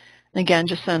 And again,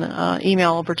 just send an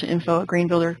email over to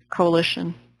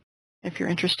info@greenbuilder-coalition if you're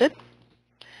interested.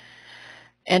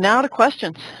 And now to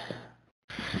questions.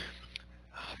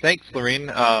 Thanks, Lorene.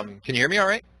 Can you hear me all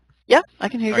right? Yeah, I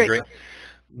can hear you great.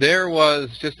 There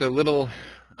was just a little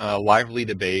lively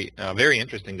debate, a very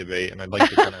interesting debate, and I'd like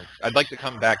to I'd like to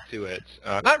come back to it.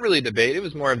 Not really a debate; it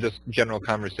was more of just general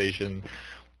conversation,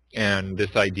 and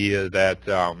this idea that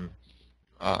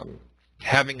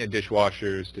having a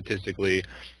dishwasher statistically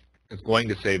is going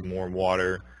to save more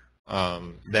water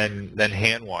than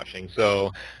hand washing.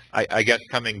 So, I guess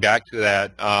coming back to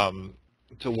that,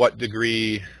 to what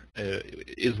degree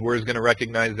is WERS going to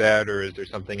recognize that, or is there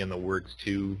something in the works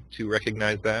to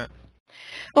recognize that?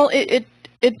 Well, it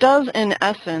does in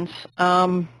essence.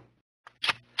 Trying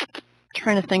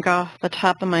to think off the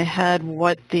top of my head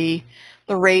what the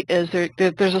rate is.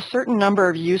 There's a certain number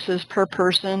of uses per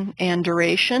person and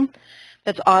duration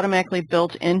that's automatically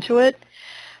built into it,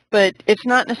 but it's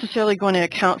not necessarily going to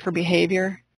account for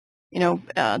behavior. You know,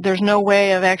 there's no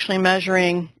way of actually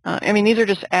measuring. I mean, these are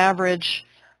just average.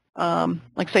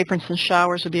 Like say, for instance,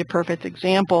 showers would be a perfect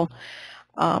example.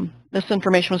 This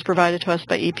information was provided to us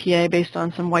by EPA based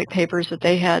on some white papers that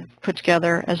they had put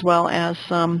together, as well as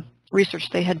some research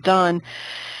they had done,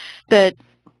 that,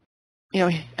 you know,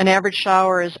 an average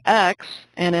shower is X,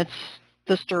 and it's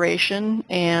this duration,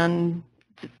 and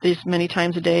these many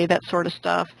times a day, that sort of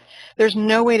stuff. There's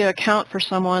no way to account for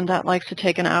someone that likes to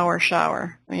take an hour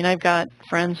shower. I mean, I've got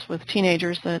friends with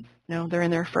teenagers that, you know, they're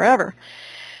in there forever.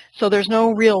 So there's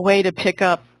no real way to pick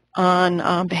up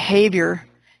on behavior,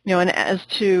 you know, and as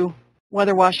to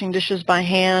whether washing dishes by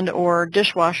hand or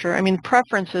dishwasher, I mean,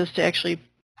 preference is to actually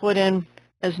put in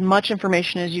as much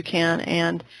information as you can,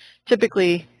 and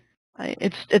typically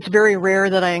it's very rare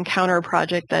that I encounter a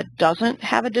project that doesn't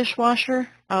have a dishwasher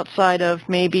outside of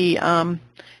maybe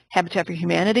Habitat for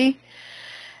Humanity.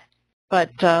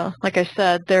 But like I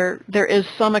said, there is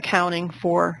some accounting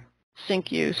for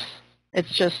sink use.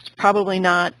 It's just probably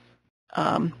not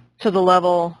to the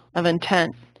level of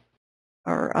intent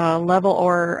or I'm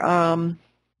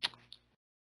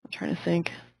trying to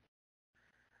think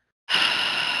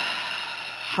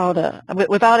how to,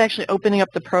 without actually opening up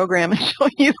the program and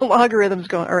showing you the logarithms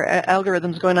going, or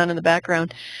algorithms going on in the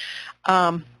background.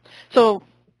 So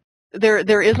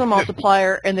there is a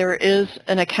multiplier, and there is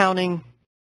an accounting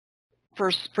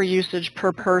for usage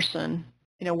per person,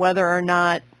 you know, whether or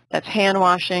not that's hand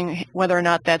washing, whether or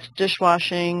not that's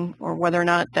dishwashing, or whether or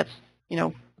not that's, you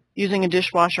know, using a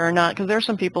dishwasher or not, because there are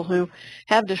some people who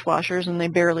have dishwashers and they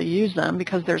barely use them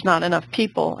because there's not enough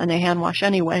people and they hand wash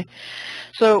anyway.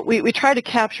 So we try to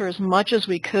capture as much as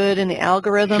we could in the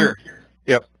algorithm. Sure.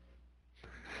 Yep.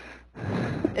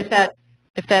 If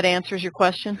that answers your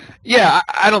question. Yeah,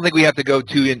 I don't think we have to go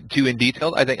too in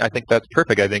detail. I think that's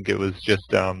perfect. I think it was just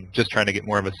trying to get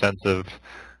more of a sense of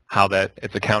how that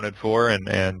it's accounted for, and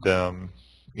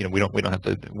you know, we don't have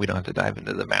to dive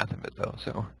into the math of it though.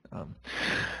 So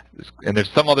and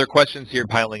there's some other questions here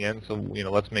piling in, so you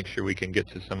know, let's make sure we can get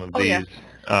to some of these. Yeah.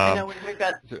 I know we've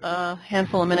got a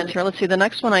handful of minutes here. Let's see. The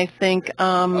next one, I think.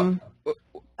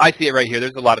 I see it right here.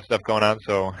 There's a lot of stuff going on.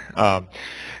 So,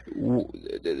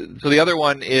 so the other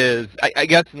one is, I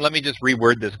guess, and let me just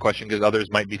reword this question because others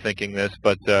might be thinking this,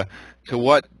 but to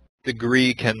what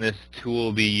degree can this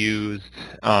tool be used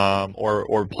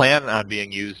or plan on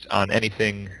being used on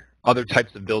anything, other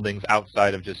types of buildings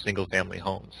outside of just single-family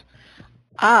homes?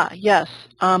 Yes,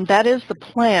 that is the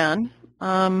plan.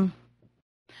 Let's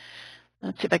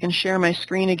see if I can share my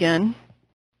screen again.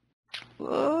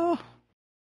 Whoa.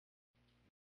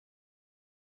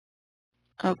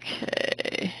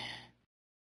 Okay.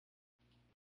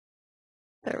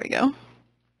 There we go.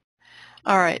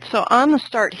 All right, so on the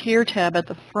Start Here tab at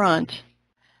the front,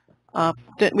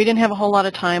 we didn't have a whole lot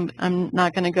of time. I'm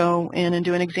not going to go in and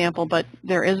do an example, but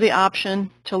there is the option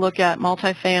to look at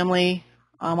multifamily,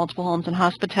 multiple homes, and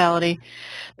hospitality.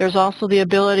 There's also the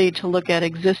ability to look at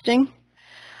existing.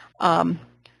 And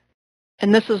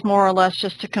this is more or less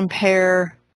just to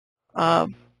compare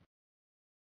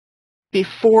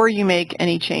before you make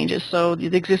any changes. So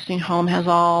the existing home has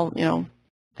all, you know,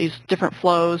 these different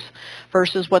flows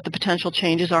versus what the potential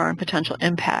changes are and potential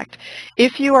impact.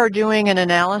 If you are doing an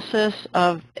analysis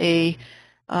of a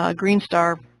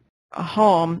GreenStar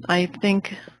home, I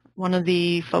think one of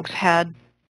the folks had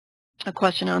a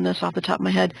question on this off the top of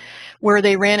my head, where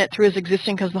they ran it through as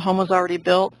existing because the home was already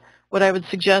built. What I would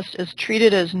suggest is treat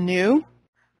it as new,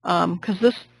 because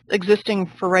this existing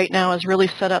for right now is really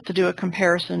set up to do a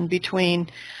comparison between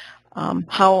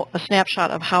how a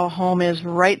snapshot of how a home is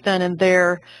right then and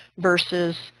there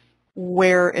versus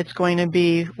where it's going to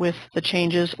be with the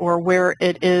changes or where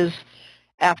it is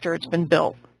after it's been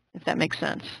built, if that makes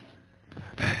sense.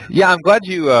 Yeah, I'm glad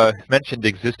you mentioned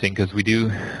existing because we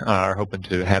are hoping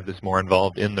to have this more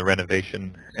involved in the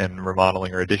renovation and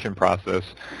remodeling or addition process.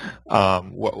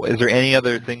 Is there any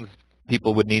other things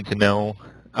people would need to know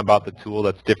about the tool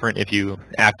that's different if you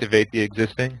activate the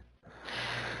existing?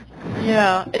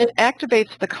 Yeah, it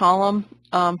activates the column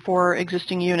for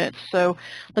existing units. So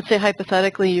let's say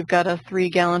hypothetically you've got a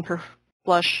 3-gallon per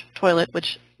flush toilet,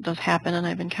 which does happen, and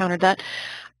I've encountered that.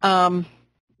 And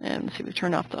let's see, we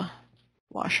turned off the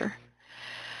washer.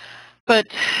 But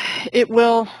it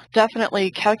will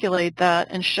definitely calculate that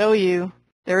and show you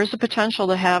there is a potential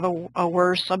to have a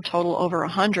WERS subtotal over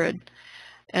 100,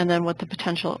 and then what the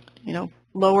potential,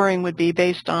 lowering would be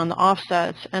based on the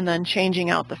offsets, and then changing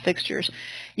out the fixtures.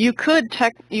 You could,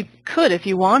 if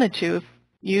you wanted to,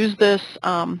 use this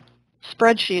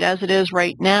spreadsheet as it is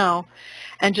right now,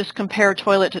 and just compare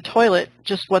toilet to toilet,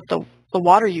 just what the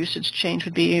water usage change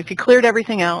would be. If you cleared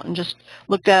everything out and just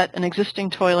looked at an existing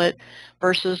toilet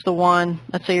versus the one,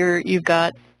 let's say you've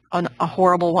got a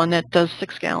horrible one that does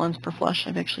 6 gallons per flush.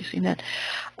 I've actually seen that.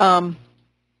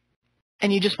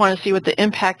 And you just want to see what the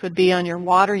impact would be on your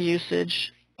water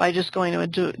usage by just going to a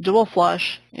dual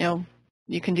flush,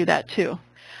 you can do that too.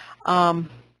 And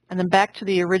then back to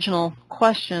the original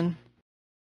question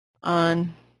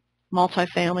on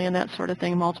multifamily and that sort of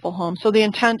thing, multiple homes. So the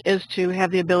intent is to have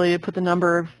the ability to put the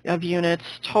number of units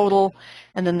total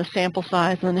and then the sample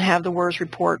size, and then have the WERS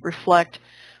report reflect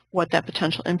what that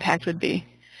potential impact would be.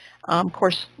 Of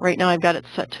course, right now I've got it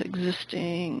set to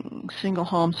existing single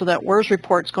home, so that WERS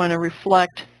report is going to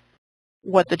reflect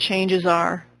what the changes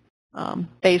are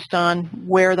based on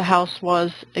where the house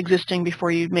was existing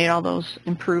before you made all those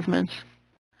improvements.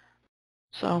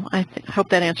 So I hope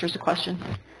that answers the question.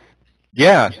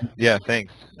 Yeah,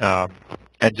 thanks.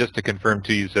 And just to confirm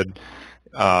too, you said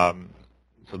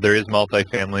so there is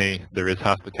multifamily, there is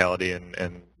hospitality,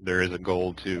 and there is a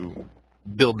goal to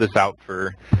build this out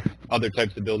for other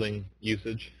types of building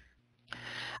usage?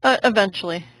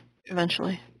 Eventually.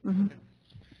 Mm-hmm.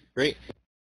 Great.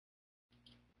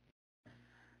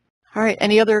 All right,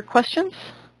 any other questions?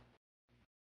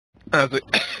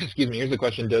 Excuse me, here's a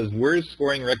question. Does WERS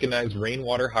scoring recognize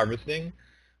rainwater harvesting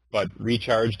but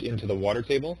recharged into the water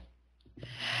table?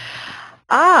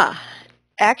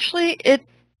 Actually it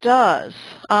does.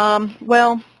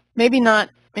 Well, maybe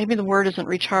not. Maybe the word isn't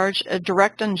recharge. A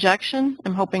direct injection,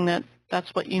 I'm hoping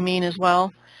that's what you mean as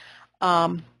well.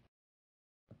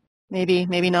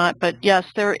 Maybe not. But yes,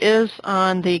 there is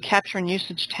on the capture and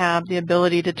usage tab the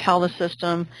ability to tell the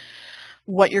system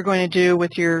what you're going to do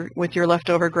with your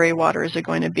leftover gray water. Is it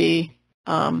going to be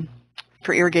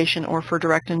for irrigation or for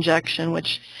direct injection,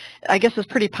 which I guess is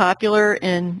pretty popular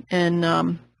in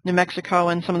New Mexico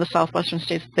and some of the southwestern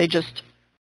states. They just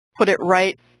put it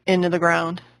right into the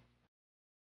ground.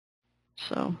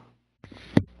 So.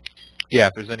 Yeah,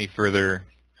 if there's any further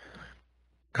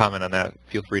comment on that,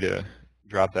 feel free to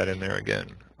drop that in there again.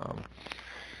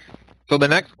 So the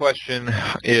next question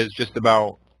is just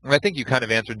about, and I think you kind of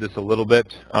answered this a little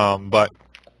bit, but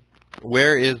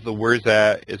where is the WERS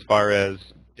at as far as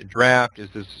draft? Is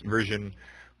this version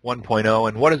 1.0,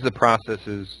 and what is the process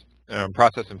in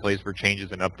place for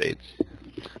changes and updates?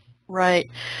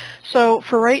 Right. So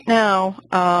for right now,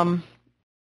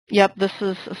 yep, this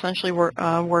is essentially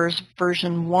WERS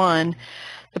version 1.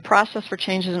 The process for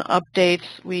changes and updates,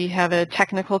 we have a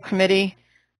technical committee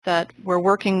that we're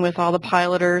working with all the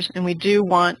piloters, and we do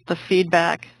want the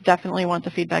feedback, definitely want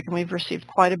the feedback, and we've received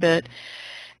quite a bit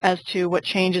as to what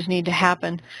changes need to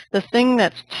happen. The thing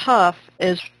that's tough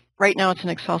is right now it's an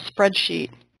Excel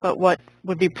spreadsheet, but what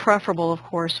would be preferable, of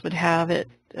course, would have it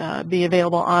be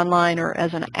available online or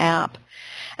as an app.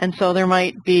 And so there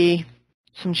might be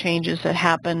some changes that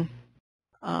happen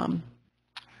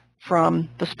from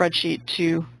the spreadsheet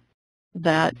to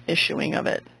that issuing of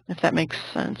it, if that makes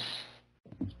sense.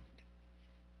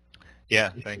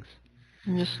 Yeah, thanks.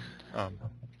 Just,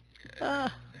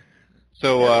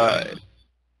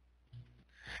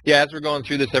 yeah, as we're going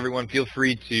through this, everyone feel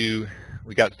free to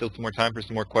we got still some more time for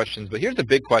some more questions. But here's a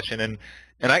big question, and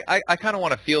I kind of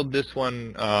want to field this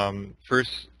one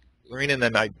first, Lorena, and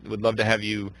then I would love to have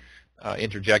you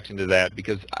interject into that,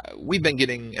 because we've been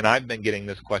getting, and I've been getting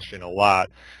this question a lot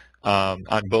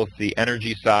on both the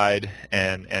energy side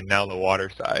and now the water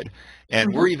side.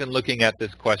 And we're even looking at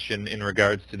this question in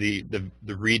regards to the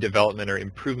redevelopment or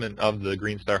improvement of the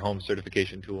GreenStar home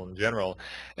certification tool in general.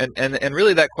 And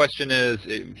really that question is,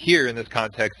 here in this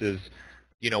context is,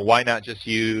 why not just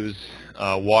use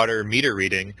water meter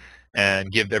reading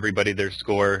and give everybody their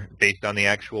score based on the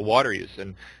actual water use?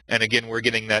 And again, we're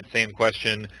getting that same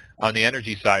question on the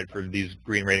energy side for these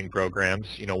green rating programs.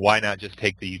 Why not just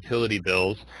take the utility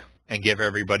bills and give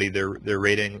everybody their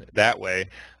rating that way?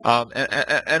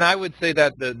 And I would say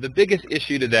that the biggest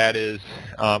issue to that is,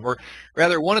 or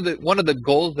rather one of the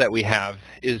goals that we have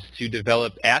is to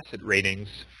develop asset ratings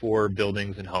for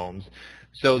buildings and homes,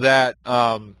 so that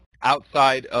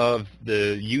outside of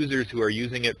the users who are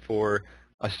using it for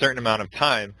a certain amount of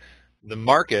time, the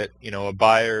market, a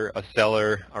buyer, a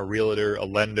seller, a realtor, a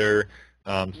lender,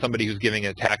 somebody who's giving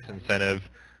a tax incentive,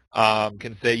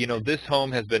 can say, this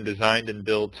home has been designed and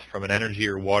built from an energy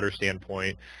or water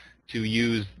standpoint to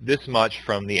use this much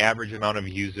from the average amount of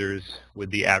users with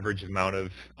the average amount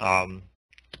of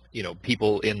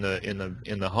people in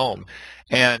the home.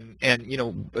 And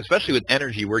especially with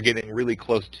energy, we're getting really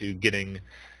close to getting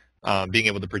being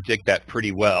able to predict that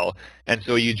pretty well. And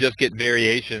so you just get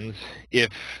variations if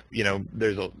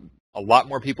there's a lot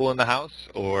more people in the house,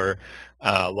 or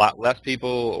a lot less people,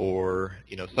 or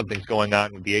something's going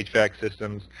on with the HVAC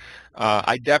systems.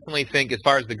 I definitely think, as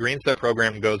far as the GreenStar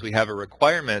program goes, we have a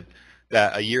requirement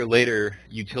that a year later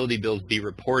utility bills be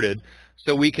reported,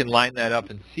 so we can line that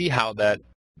up and see how that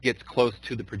gets close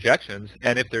to the projections.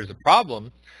 And if there's a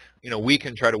problem, we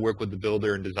can try to work with the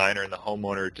builder and designer and the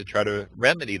homeowner to try to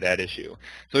remedy that issue.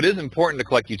 So it is important to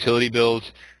collect utility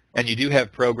bills, and you do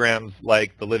have programs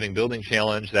like the Living Building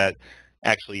Challenge that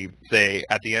actually say,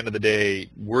 at the end of the day,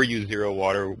 we're use zero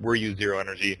water, we're use zero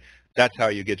energy. That's how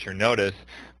you get your notice.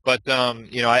 But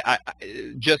I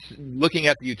just looking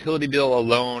at the utility bill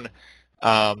alone,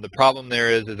 the problem there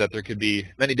is that there could be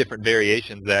many different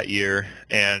variations that year,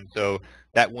 and so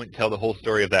that wouldn't tell the whole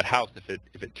story of that house if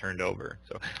it turned over.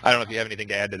 So I don't know if you have anything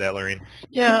to add to that, Lorraine.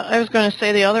 Yeah, I was going to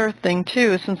say the other thing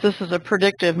too, since this is a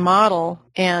predictive model,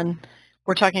 and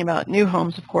we're talking about new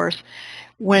homes, of course,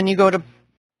 when you go to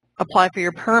apply for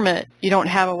your permit, you don't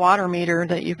have a water meter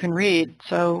that you can read,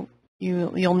 so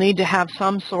you'll need to have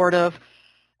some sort of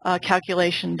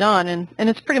calculation done, and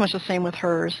it's pretty much the same with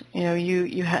HERS.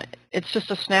 It's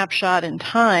just a snapshot in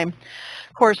time.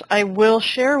 Of course, I will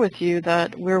share with you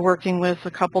that we're working with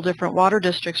a couple different water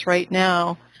districts right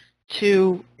now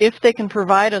to, if they can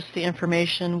provide us the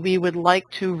information, we would like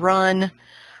to run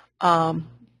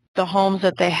the homes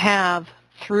that they have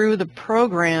through the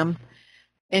program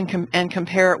and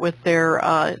compare it with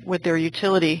their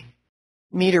utility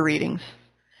meter readings,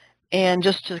 and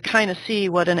just to kind of see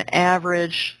what an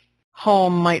average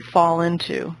home might fall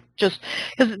into. Just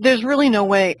because there's really no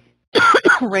way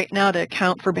right now to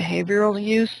account for behavioral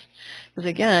use, because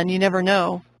again, you never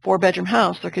know. 4-bedroom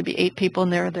house, there could be 8 people in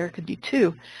there could be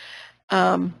 2.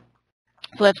 So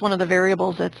that's one of the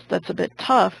variables that's a bit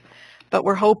tough. But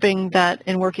we're hoping that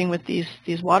in working with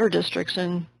these water districts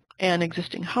and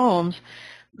existing homes,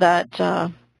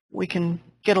 that we can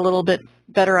get a little bit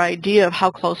better idea of how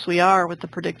close we are with the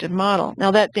predictive model.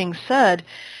 Now, that being said,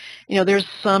 there's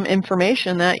some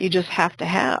information that you just have to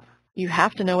have. You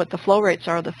have to know what the flow rates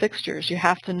are of the fixtures. You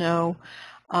have to know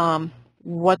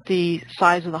what the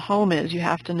size of the home is. You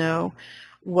have to know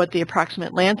what the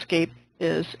approximate landscape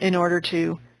is in order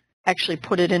to actually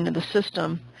put it into the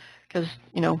system, because,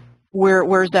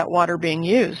 where's that water being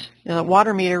used? The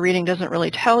water meter reading doesn't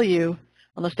really tell you,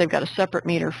 unless they've got a separate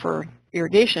meter for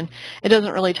irrigation, it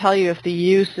doesn't really tell you if the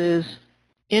use is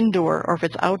indoor or if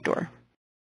it's outdoor.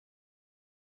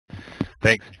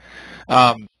 Thanks.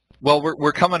 Well,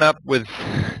 we're coming up with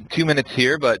 2 minutes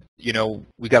here, but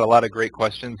we got a lot of great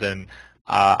questions, and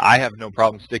I have no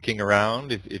problem sticking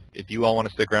around. If you all want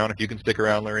to stick around, if you can stick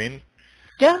around, Lorraine.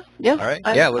 Yeah. All right.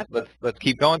 Let's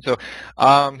keep going. So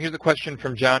here's a question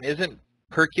from John. Isn't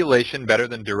percolation better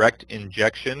than direct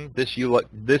injection? This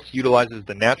utilizes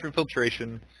the natural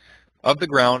filtration of the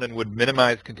ground and would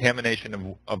minimize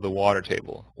contamination of the water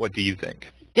table. What do you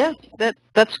think? Yeah,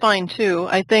 that's fine too.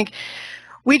 I think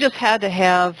we just had to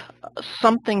have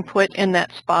something put in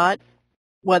that spot,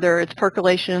 whether it's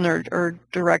percolation or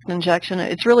direct injection.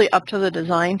 It's really up to the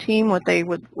design team what they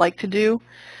would like to do.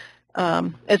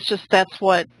 It's just that's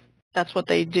what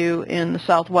they do in the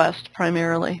Southwest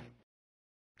primarily.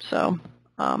 So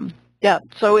Yeah,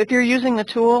 so if you're using the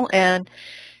tool and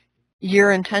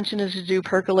your intention is to do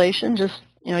percolation, just,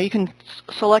 you can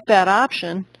select that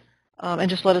option and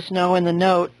just let us know in the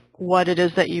note what it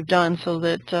is that you've done so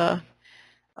that,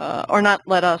 or not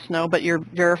let us know, but your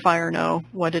verifier know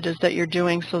what it is that you're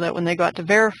doing so that when they go out to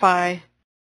verify,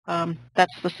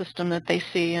 that's the system that they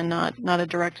see and not a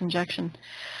direct injection.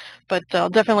 But I'll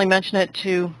definitely mention it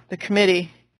to the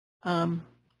committee,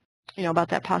 about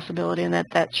that possibility and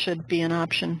that should be an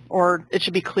option, or it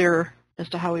should be clearer as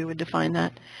to how we would define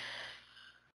that.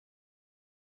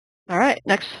 All right,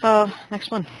 next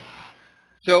one.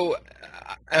 So,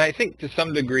 and I think to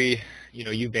some degree,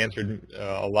 you've answered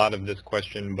a lot of this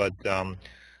question, but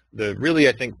really,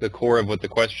 I think the core of what the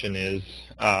question is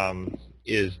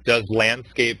does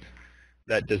landscape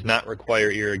that does not require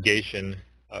irrigation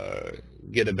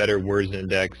get a better WERS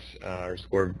index or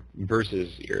score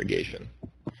versus irrigation?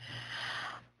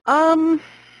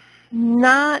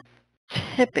 Not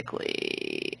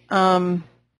typically,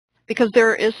 because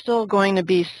there is still going to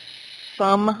be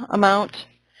some amount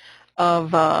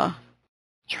of,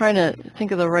 trying to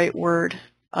think of the right word,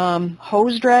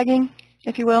 hose dragging,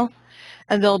 if you will,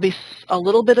 and there'll be a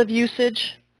little bit of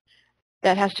usage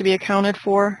that has to be accounted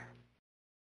for,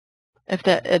 if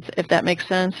that makes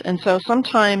sense. And so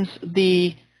sometimes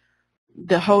the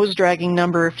hose dragging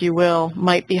number, if you will,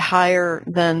 might be higher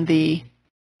than the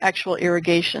actual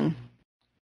irrigation.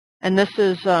 And this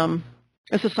is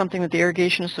something that the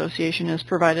Irrigation Association has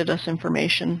provided us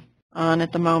information on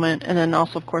at the moment, and then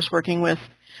also, of course, working with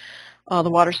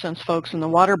the WaterSense folks and the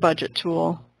water budget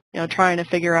tool, trying to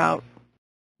figure out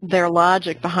their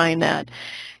logic behind that.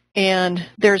 And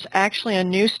there's actually a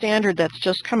new standard that's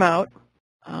just come out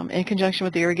in conjunction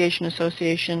with the Irrigation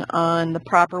Association on the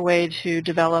proper way to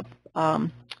develop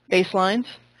baselines.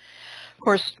 Of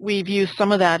course, we've used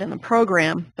some of that in the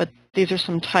program, but these are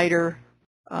some tighter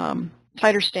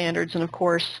standards, and of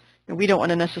course, we don't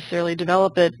want to necessarily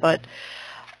develop it, but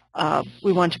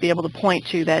we want to be able to point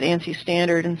to that ANSI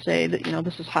standard and say that,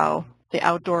 this is how the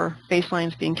outdoor baseline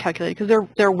is being calculated, because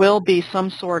there will be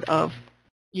some sort of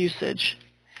usage,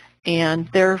 and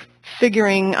they're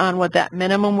figuring on what that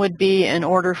minimum would be in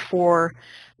order for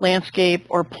landscape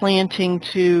or planting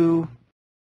to,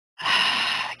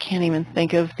 I can't even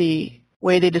think of the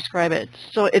way they describe it.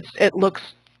 So it looks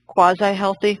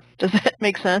quasi-healthy. Does that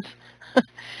make sense?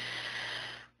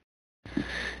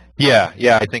 Yeah,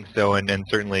 I think so, and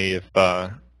certainly if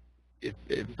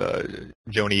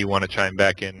Joni, you want to chime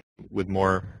back in with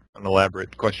an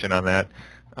elaborate question on that,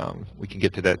 we can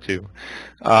get to that too.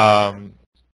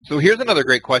 So here's another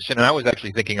great question, and I was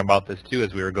actually thinking about this too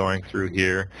as we were going through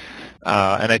here,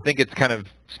 and I think it's kind of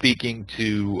speaking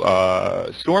to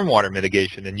stormwater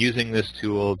mitigation and using this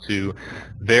tool to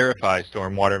verify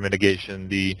stormwater mitigation.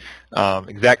 The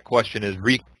exact question is,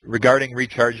 regarding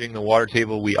recharging the water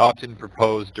table, we often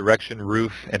propose direction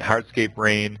roof and hardscape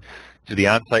rain to the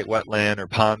on-site wetland or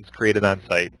ponds created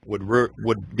on-site. Would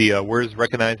the WERS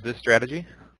recognize this strategy?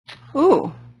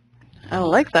 Ooh, I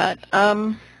like that.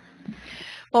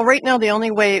 Well, right now the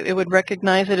only way it would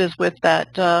recognize it is with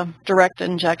that direct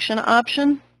injection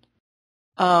option,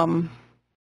 but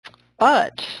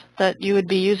that you would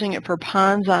be using it for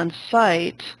ponds on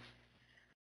site.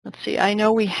 Let's see, I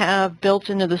know we have built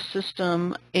into the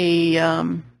system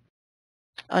a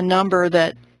number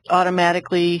that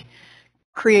automatically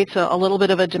creates a little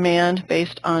bit of a demand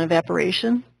based on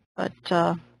evaporation, but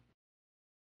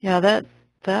yeah,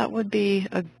 that would be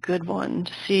a good one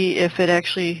to see if it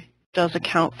actually does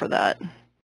account for that.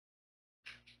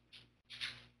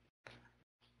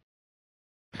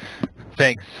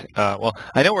 Thanks. Well,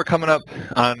 I know we're coming up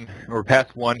on, we're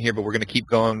past one here, but we're going to keep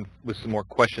going with some more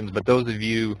questions. But those of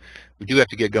you who do have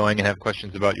to get going and have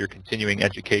questions about your continuing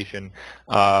education,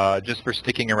 just for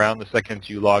sticking around the second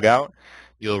you log out,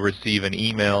 you'll receive an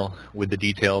email with the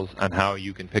details on how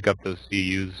you can pick up those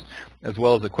CUs, as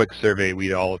well as a quick survey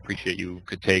we'd all appreciate you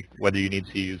could take, whether you need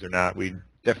CUs or not. We'd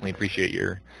definitely appreciate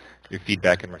your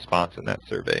feedback and response in that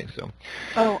survey. So,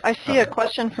 oh, I see a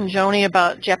question from Joni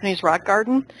about Japanese rock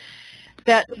garden.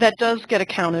 That does get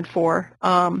accounted for.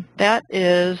 That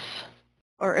is,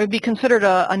 or it would be considered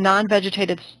a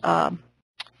non-vegetated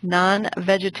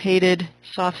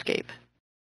softscape.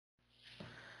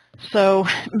 So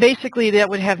basically, that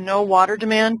would have no water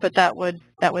demand, but that would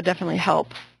definitely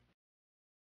help.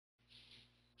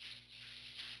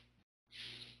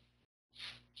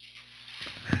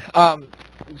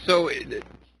 So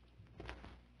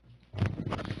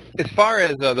as far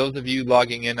as those of you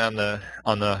logging in on the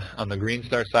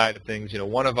GreenStar side of things,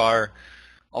 one of our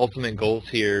ultimate goals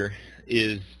here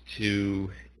is to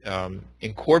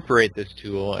incorporate this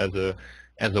tool as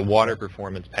as a water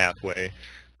performance pathway,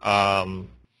 and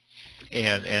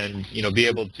be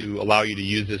able to allow you to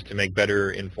use this to make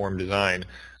better informed design.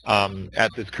 At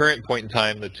this current point in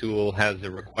time, the tool has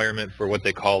a requirement for what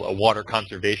they call a water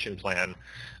conservation plan.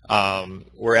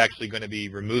 We're actually going to be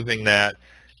removing that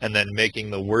and then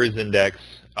making the WERS index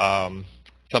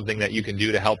something that you can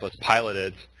do to help us pilot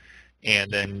it,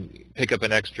 and then pick up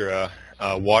an extra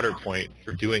water point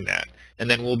for doing that. And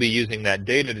then we'll be using that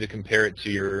data to compare it to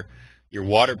your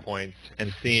water points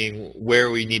and seeing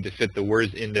where we need to fit the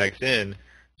WERS index in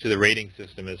to the rating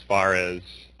system as far as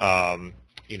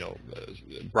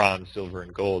bronze, silver,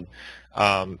 and gold.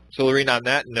 So Lorene, on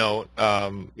that note,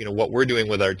 what we're doing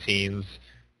with our teams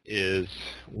is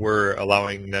we're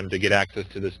allowing them to get access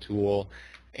to this tool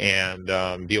and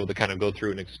be able to kind of go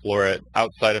through and explore it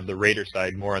outside of the rater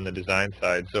side, more on the design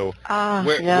side. So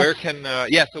where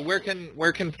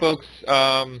can folks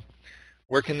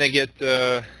where can they get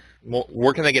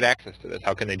access to this?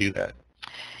 How can they do that?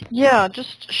 Yeah,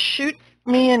 just shoot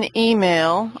me an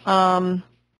email, and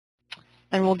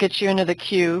we'll get you into the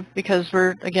queue, because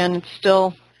it's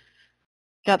still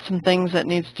got some things that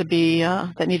need to be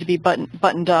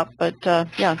buttoned up. But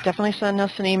yeah, definitely send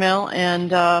us an email.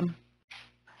 And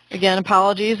again,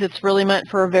 apologies. It's really meant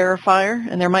for a verifier,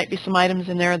 and there might be some items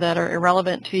in there that are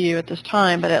irrelevant to you at this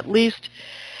time, but at least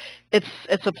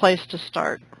it's a place to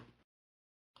start.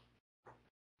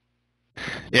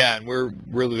 Yeah, and we're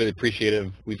really, really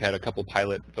appreciative. We've had a couple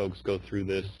pilot folks go through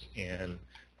this, and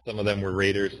some of them were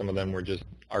raters, some of them were just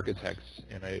architects.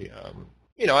 And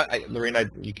Lorene,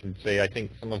 you can say I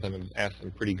think some of them have asked some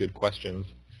pretty good questions.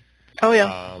 Oh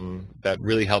yeah. That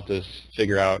really helped us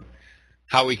figure out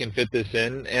how we can fit this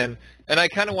in. And I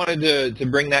kind of wanted to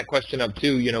bring that question up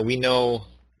too. We know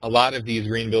a lot of these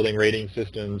green building rating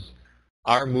systems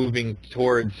are moving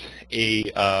towards a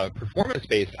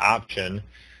performance-based option.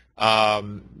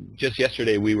 Just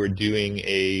yesterday we were doing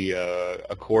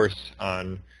a course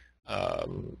on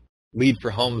Lead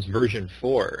for Homes version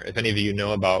 4. If any of you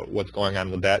know about what's going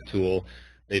on with that tool,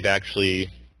 they've actually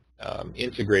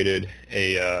integrated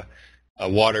a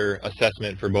water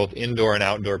assessment for both indoor and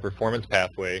outdoor performance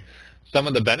pathway. Some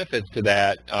of the benefits to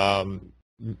that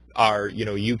are,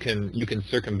 you can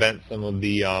circumvent some of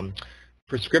the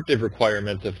prescriptive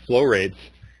requirements of flow rates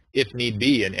if need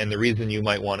be. And the reason you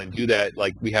might want to do that,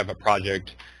 like we have a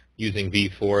project using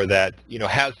V4 that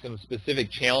has some specific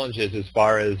challenges as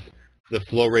far as the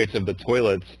flow rates of the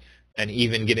toilets, and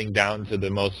even getting down to the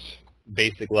most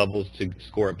basic levels to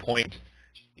score a point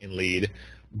in LEED.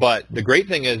 But the great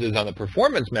thing is on the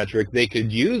performance metric, they could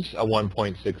use a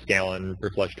 1.6 gallon per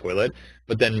flush toilet,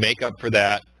 but then make up for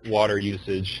that water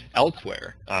usage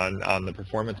elsewhere on the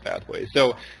performance pathway.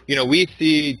 So, we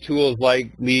see tools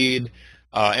like LEED,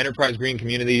 Enterprise Green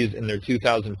Communities in their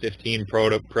 2015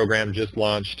 program just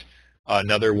launched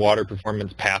another water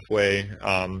performance pathway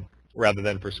rather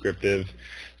than prescriptive.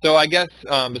 So I guess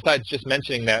besides just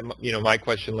mentioning that, my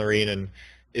question, Lorene,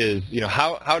 is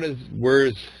how does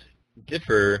WERS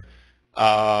differ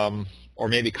or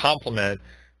maybe complement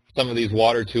some of these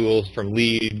water tools from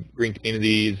LEED, Green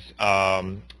Communities,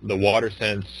 the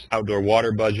WaterSense outdoor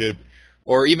water budget,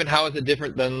 or even how is it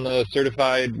different than the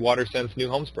certified WaterSense New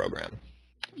Homes program?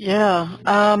 Yeah.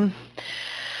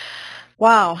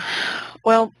 Wow.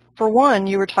 Well, for one,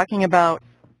 you were talking about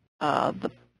the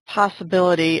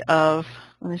possibility of,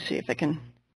 let me see if I can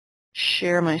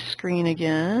share my screen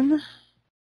again.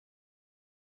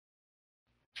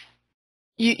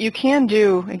 You can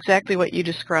do exactly what you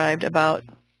described about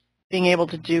being able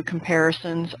to do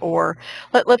comparisons, or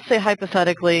let's say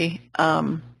hypothetically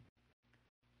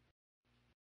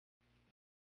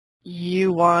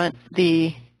you want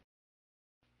the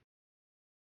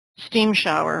steam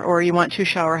shower, or you want 2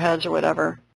 shower heads or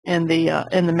whatever in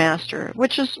the master,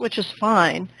 which is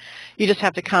fine. You just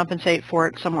have to compensate for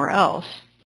it somewhere else,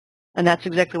 and that's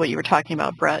exactly what you were talking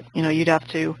about, Brett. You'd have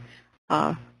to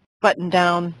button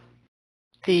down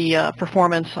the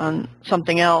performance on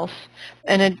something else,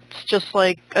 and it's just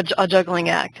like a juggling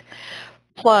act.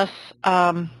 Plus,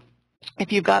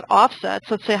 if you've got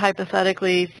offsets, let's say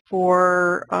hypothetically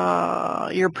for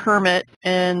your permit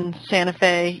in Santa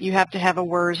Fe, you have to have a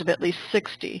WERS of at least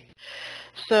 60.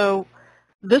 So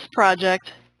this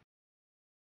project,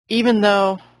 even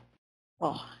though,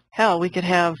 well, hell, we could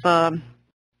have,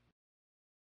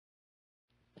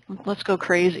 let's go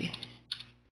crazy.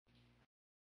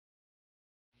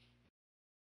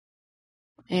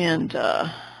 And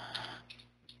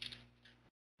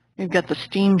we've got the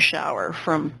steam shower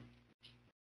from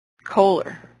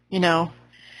Kohler,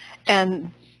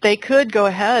 and they could go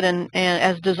ahead and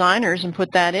as designers and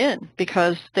put that in,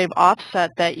 because they've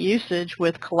offset that usage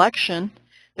with collection,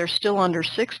 they're still under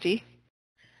 60.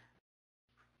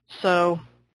 So,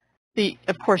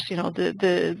 of course,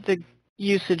 the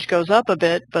usage goes up a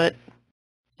bit, but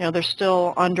they're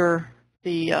still under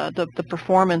the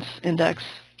performance index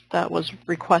that was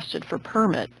requested for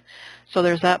permit. So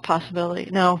there's that possibility.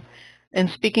 Now, in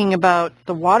speaking about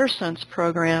the WaterSense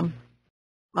program,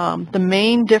 the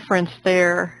main difference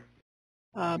there,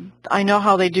 I know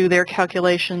how they do their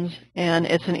calculations, and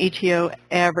it's an ETO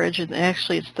average, and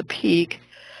actually it's the peak,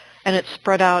 and it's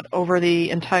spread out over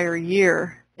the entire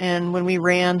year. And when we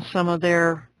ran some of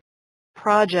their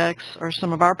projects, or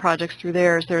some of our projects through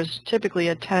theirs, there's typically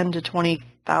a 10 to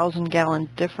 20,000 gallon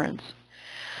difference.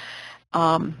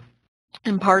 And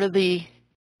part of the,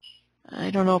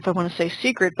 I don't know if I want to say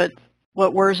secret, but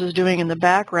what WERS is doing in the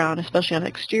background, especially on the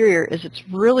exterior, is it's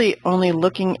really only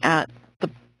looking at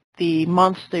the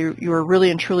months that you are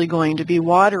really and truly going to be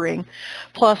watering,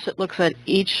 plus it looks at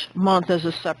each month as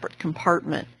a separate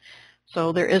compartment.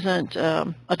 So there isn't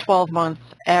a 12-month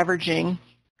averaging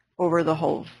over the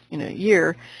whole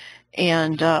year,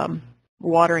 and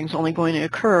watering is only going to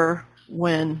occur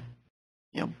when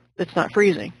it's not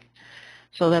freezing.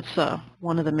 So that's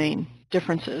one of the main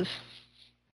differences.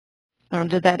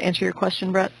 Did that answer your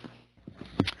question, Brett?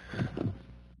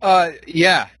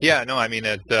 Yeah. No, I mean,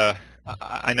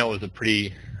 I know it was a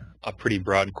pretty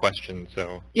broad question,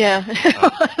 so. Yeah.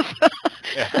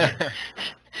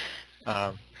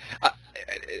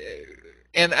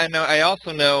 And I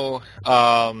also know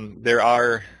there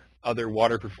are other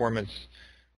water performance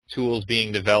tools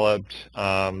being developed,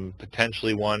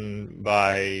 potentially one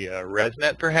by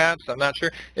ResNet, perhaps. I'm not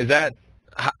sure. Is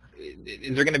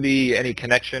there going to be any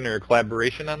connection or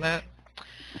collaboration on that?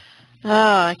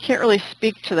 I can't really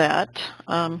speak to that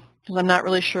because I'm not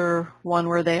really sure, one,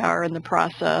 where they are in the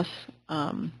process.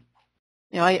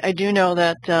 I do know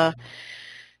that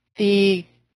the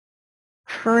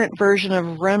current version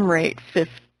of REM rate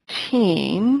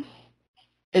 15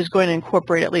 is going to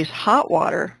incorporate at least hot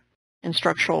water in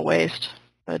structural waste,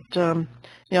 but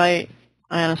I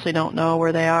honestly don't know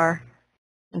where they are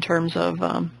in terms of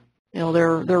their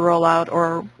rollout,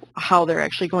 or how they're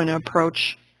actually going to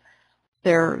approach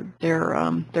their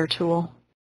tool.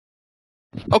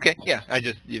 Okay, yeah. I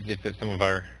just, if some of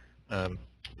our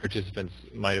participants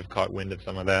might have caught wind of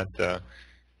some of that,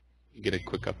 get a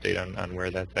quick update on where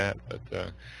that's at. But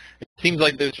it seems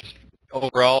like there's just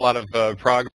overall a lot of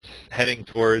progress heading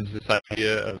towards this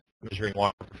idea of measuring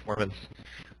water performance,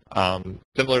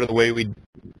 similar to the way we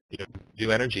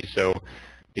do energy. So,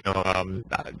 I'm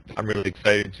really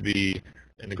excited to be,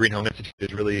 and the Green Home Institute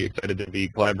is really excited to be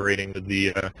collaborating with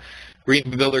the Green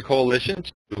Builder Coalition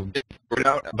to get the word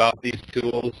out about these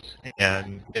tools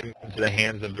and get them into the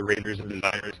hands of the raters and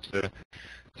designers to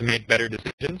make better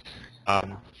decisions.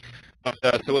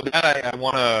 So with that, I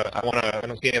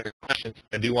don't see any other questions.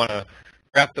 I do want to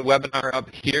wrap the webinar up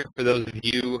here. For those of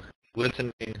you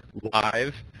listening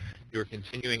live, your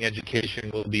continuing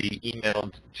education will be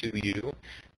emailed to you.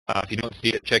 If you don't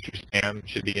see it, check your spam. It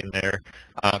should be in there.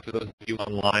 For those of you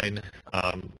online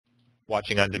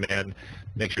watching on demand,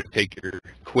 make sure to take your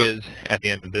quiz at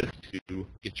the end of this to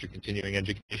get your continuing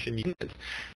education units.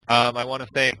 I want to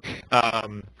thank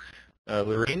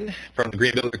Lorene from the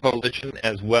Green Builder Coalition,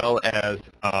 as well as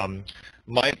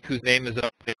Mike, whose name is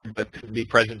up there but couldn't be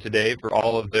present today, for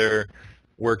all of their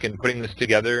work in putting this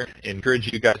together.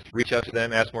 Encourage you guys to reach out to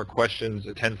them, ask more questions,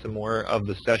 attend some more of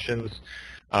the sessions.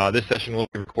 This session will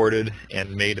be recorded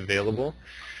and made available.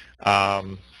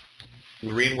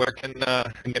 Lorene, where can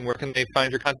they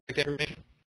find your contact information?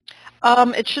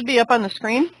 It should be up on the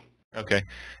screen. Okay.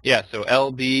 Yeah, so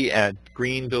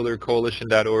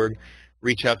lb@greenbuildercoalition.org.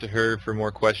 Reach out to her for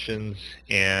more questions,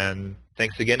 and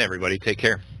thanks again, everybody. Take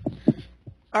care.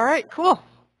 All right, cool.